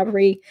armed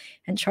robbery,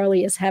 and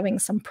Charlie is having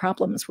some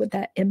problems with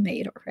that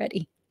inmate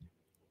already.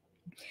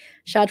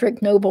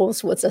 Shadrach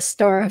Nobles was a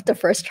star of the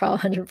first trial,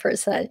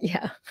 100%.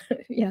 Yeah,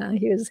 yeah,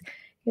 he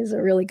was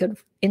a really good,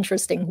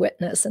 interesting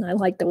witness, and I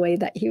like the way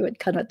that he would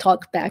kind of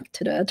talk back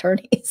to the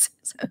attorneys.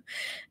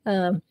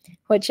 So,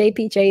 what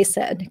JPJ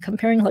said,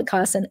 comparing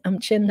Lacasse and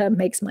Umchinda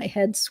makes my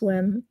head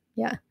swim.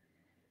 Yeah.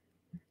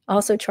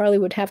 Also, Charlie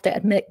would have to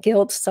admit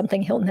guilt,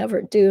 something he'll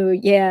never do.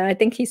 Yeah, I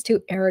think he's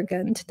too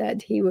arrogant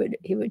that he would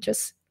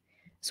just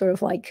sort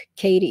of like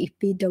Katie,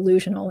 be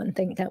delusional and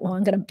think that, well,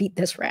 I'm going to beat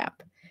this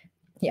rap.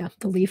 Yeah,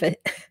 believe it.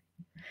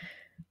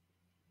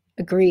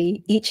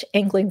 Agree. Each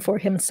angling for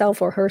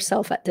himself or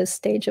herself at this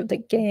stage of the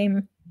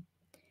game.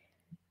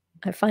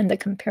 I find the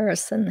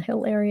comparison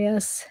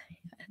hilarious.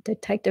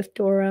 Detective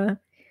Dora.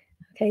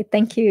 Okay,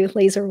 thank you,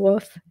 Laser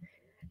Wolf.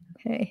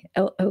 Okay,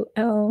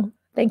 LOL.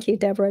 Thank you,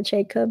 Deborah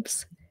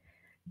Jacobs.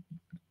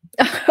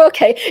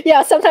 Okay,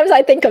 yeah, sometimes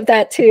I think of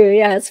that too.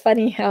 Yeah, it's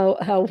funny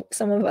how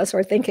some of us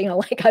are thinking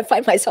alike. I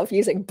find myself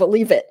using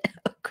 "believe it"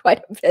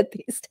 quite a bit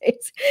these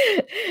days.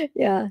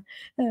 Yeah,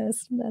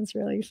 that's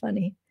really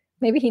funny.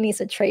 Maybe he needs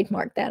to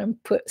trademark that and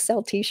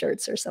sell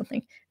T-shirts or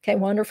something. Okay,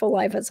 wonderful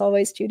life as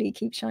always, Judy.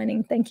 Keep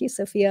shining. Thank you,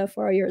 Sophia,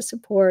 for all your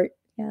support.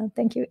 Yeah,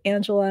 thank you,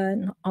 Angela,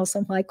 and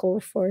also Michael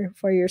for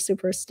your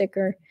super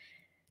sticker.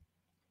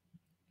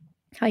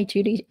 Hi,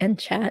 Judy and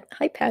chat.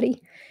 Hi,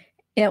 Patty.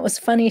 Yeah, it was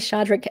funny.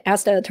 Shadrach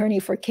asked an attorney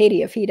for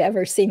Katie if he'd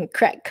ever seen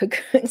crack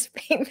cocoons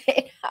being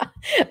made.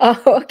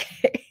 Oh,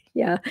 okay.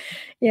 Yeah,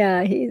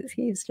 yeah.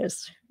 He's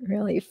just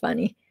really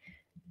funny.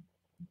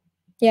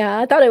 Yeah,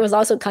 I thought it was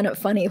also kind of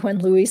funny when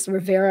Luis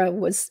Rivera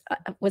was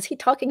he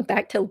talking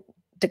back to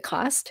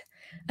DeCoste?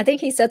 I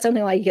think he said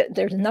something like,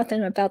 "There's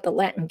nothing about the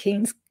Latin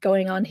Kings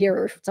going on here,"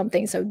 or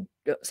something. So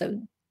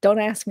don't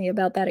ask me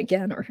about that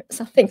again, or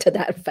something to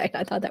that effect.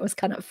 I thought that was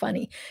kind of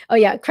funny. Oh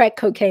yeah, crack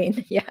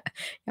cocaine. Yeah,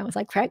 I was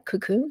like, crack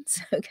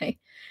cocoons. Okay,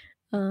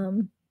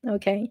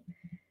 okay.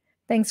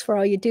 Thanks for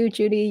all you do,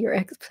 Judy. Your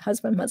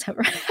ex-husband must have.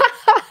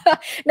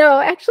 No,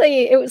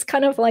 actually, it was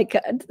kind of like,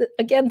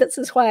 again, this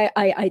is why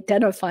I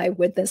identify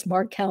with this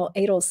Markel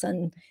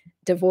Adelson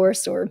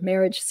divorce or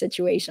marriage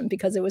situation,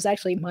 because it was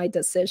actually my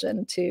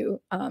decision to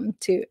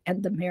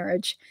end the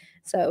marriage.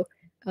 So,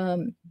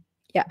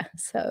 yeah.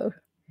 So,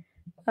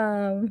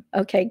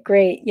 okay,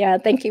 great. Yeah,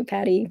 thank you,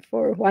 Patty,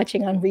 for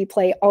watching on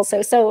replay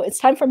also. So it's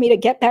time for me to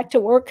get back to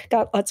work.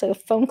 Got lots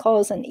of phone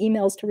calls and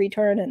emails to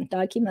return and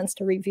documents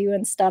to review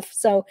and stuff.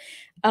 So,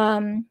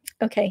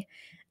 okay.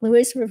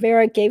 Luis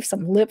Rivera gave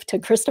some lip to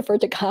Christopher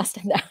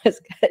DaCosta. That was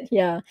good.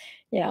 Yeah.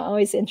 Yeah.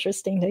 Always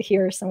interesting to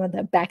hear some of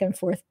the back and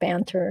forth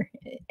banter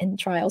in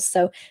trials.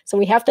 So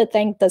we have to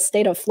thank the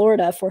state of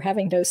Florida for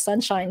having those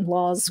sunshine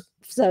laws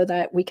so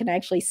that we can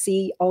actually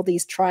see all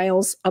these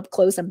trials up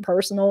close and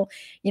personal.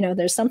 You know,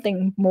 there's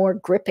something more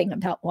gripping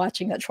about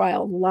watching a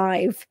trial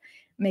live,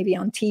 maybe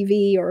on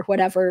TV or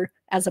whatever,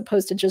 as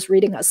opposed to just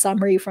reading a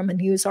summary from a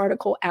news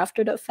article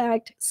after the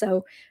fact.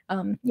 So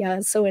yeah,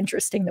 it's so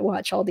interesting to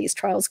watch all these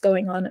trials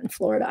going on in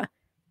Florida.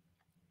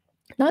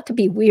 Not to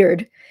be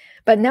weird,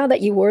 but now that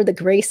you wore the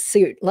gray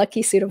suit,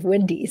 lucky suit of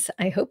Wendy's,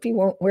 I hope you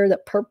won't wear the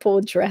purple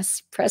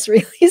dress, press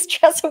release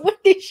dress of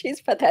Wendy's. She's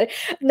pathetic.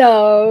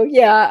 No,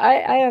 yeah,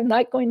 I am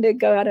not going to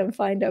go out and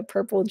find a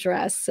purple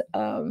dress.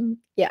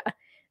 Yeah,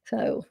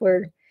 so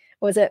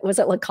was it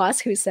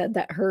Lacasse who said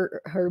that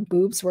her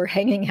boobs were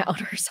hanging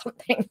out or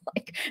something?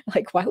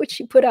 Like why would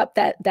she put up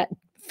that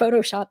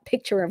Photoshop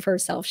picture of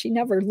herself? She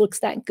never looks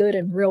that good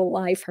in real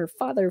life. Her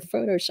father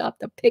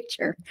photoshopped a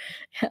picture.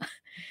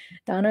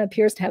 Donna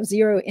appears to have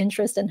zero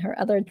interest in her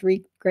other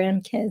 3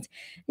 grandkids.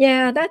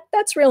 Yeah,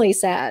 that's really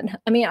sad.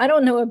 I mean, I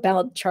don't know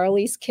about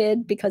Charlie's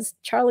kid because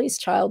Charlie's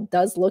child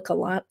does look a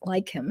lot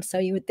like him. So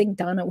you would think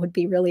Donna would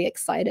be really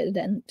excited.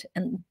 And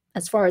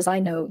as far as I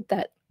know,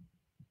 that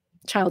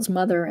child's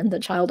mother and the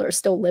child are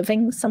still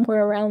living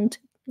somewhere around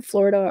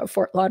Florida or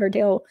Fort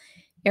Lauderdale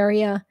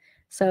area.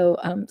 So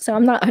so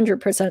I'm not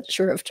 100%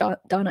 sure if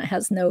Donna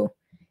has no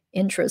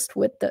interest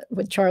with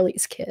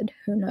Charlie's kid.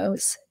 Who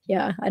knows?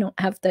 Yeah, I don't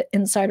have the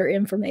insider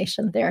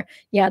information there.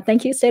 Yeah,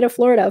 thank you, State of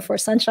Florida, for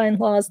sunshine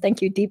laws.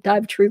 Thank you, Deep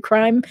Dive True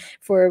Crime,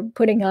 for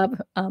putting up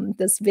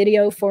this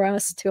video for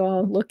us to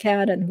all look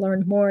at and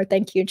learn more.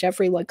 Thank you,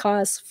 Jeffrey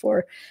Lacasse,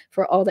 for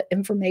all the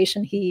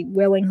information he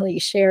willingly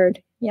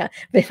shared. Yeah,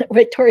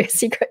 Victoria's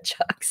Secret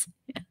chucks.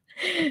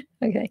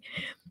 Okay,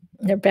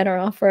 they're better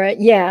off for it.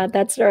 Yeah,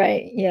 that's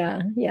right.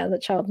 Yeah, yeah, the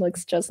child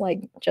looks just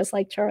like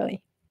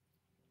Charlie.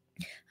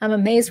 I'm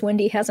amazed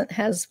Wendi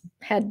has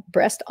had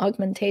breast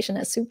augmentation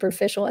as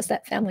superficial as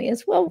that family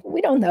is. Well,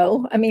 we don't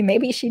know. I mean,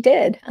 maybe she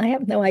did. I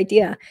have no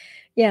idea.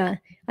 Yeah,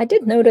 I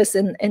did notice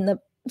in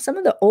some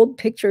of the old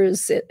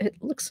pictures, it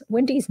looks,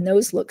 Wendy's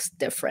nose looks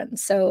different.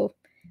 So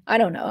I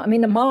don't know. I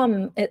mean, the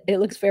mom, it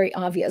looks very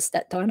obvious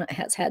that Donna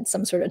has had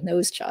some sort of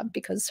nose job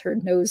because her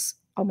nose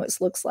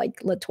almost looks like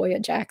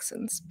LaToya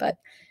Jackson's. But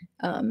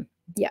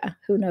yeah,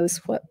 who knows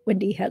what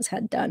Wendi has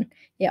had done.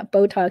 Yeah,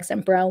 Botox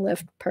and brow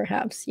lift,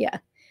 perhaps. Yeah.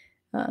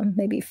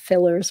 Maybe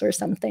fillers or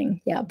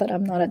something. Yeah, but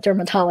I'm not a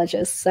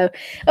dermatologist. So,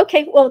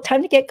 okay, well,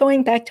 time to get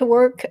going back to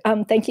work.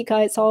 Thank you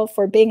guys all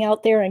for being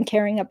out there and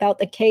caring about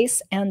the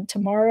case. And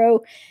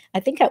tomorrow, I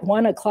think at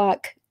 1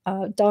 o'clock,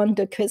 Don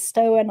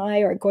DeCusto and I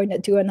are going to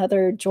do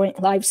another joint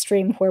live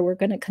stream where we're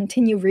going to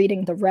continue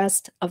reading the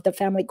rest of the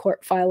family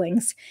court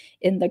filings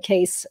in the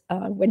case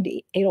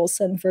Wendi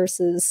Adelson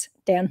versus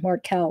Dan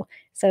Markel.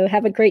 So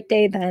have a great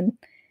day then.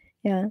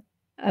 Yeah.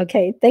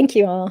 Okay. Thank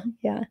you all.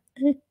 Yeah.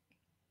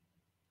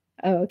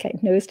 Oh, okay.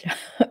 Nose job.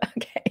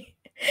 Okay.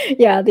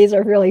 Yeah, these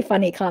are really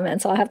funny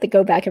comments. I'll have to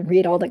go back and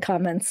read all the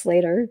comments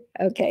later.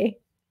 Okay.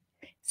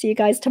 See you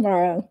guys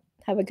tomorrow.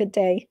 Have a good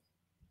day.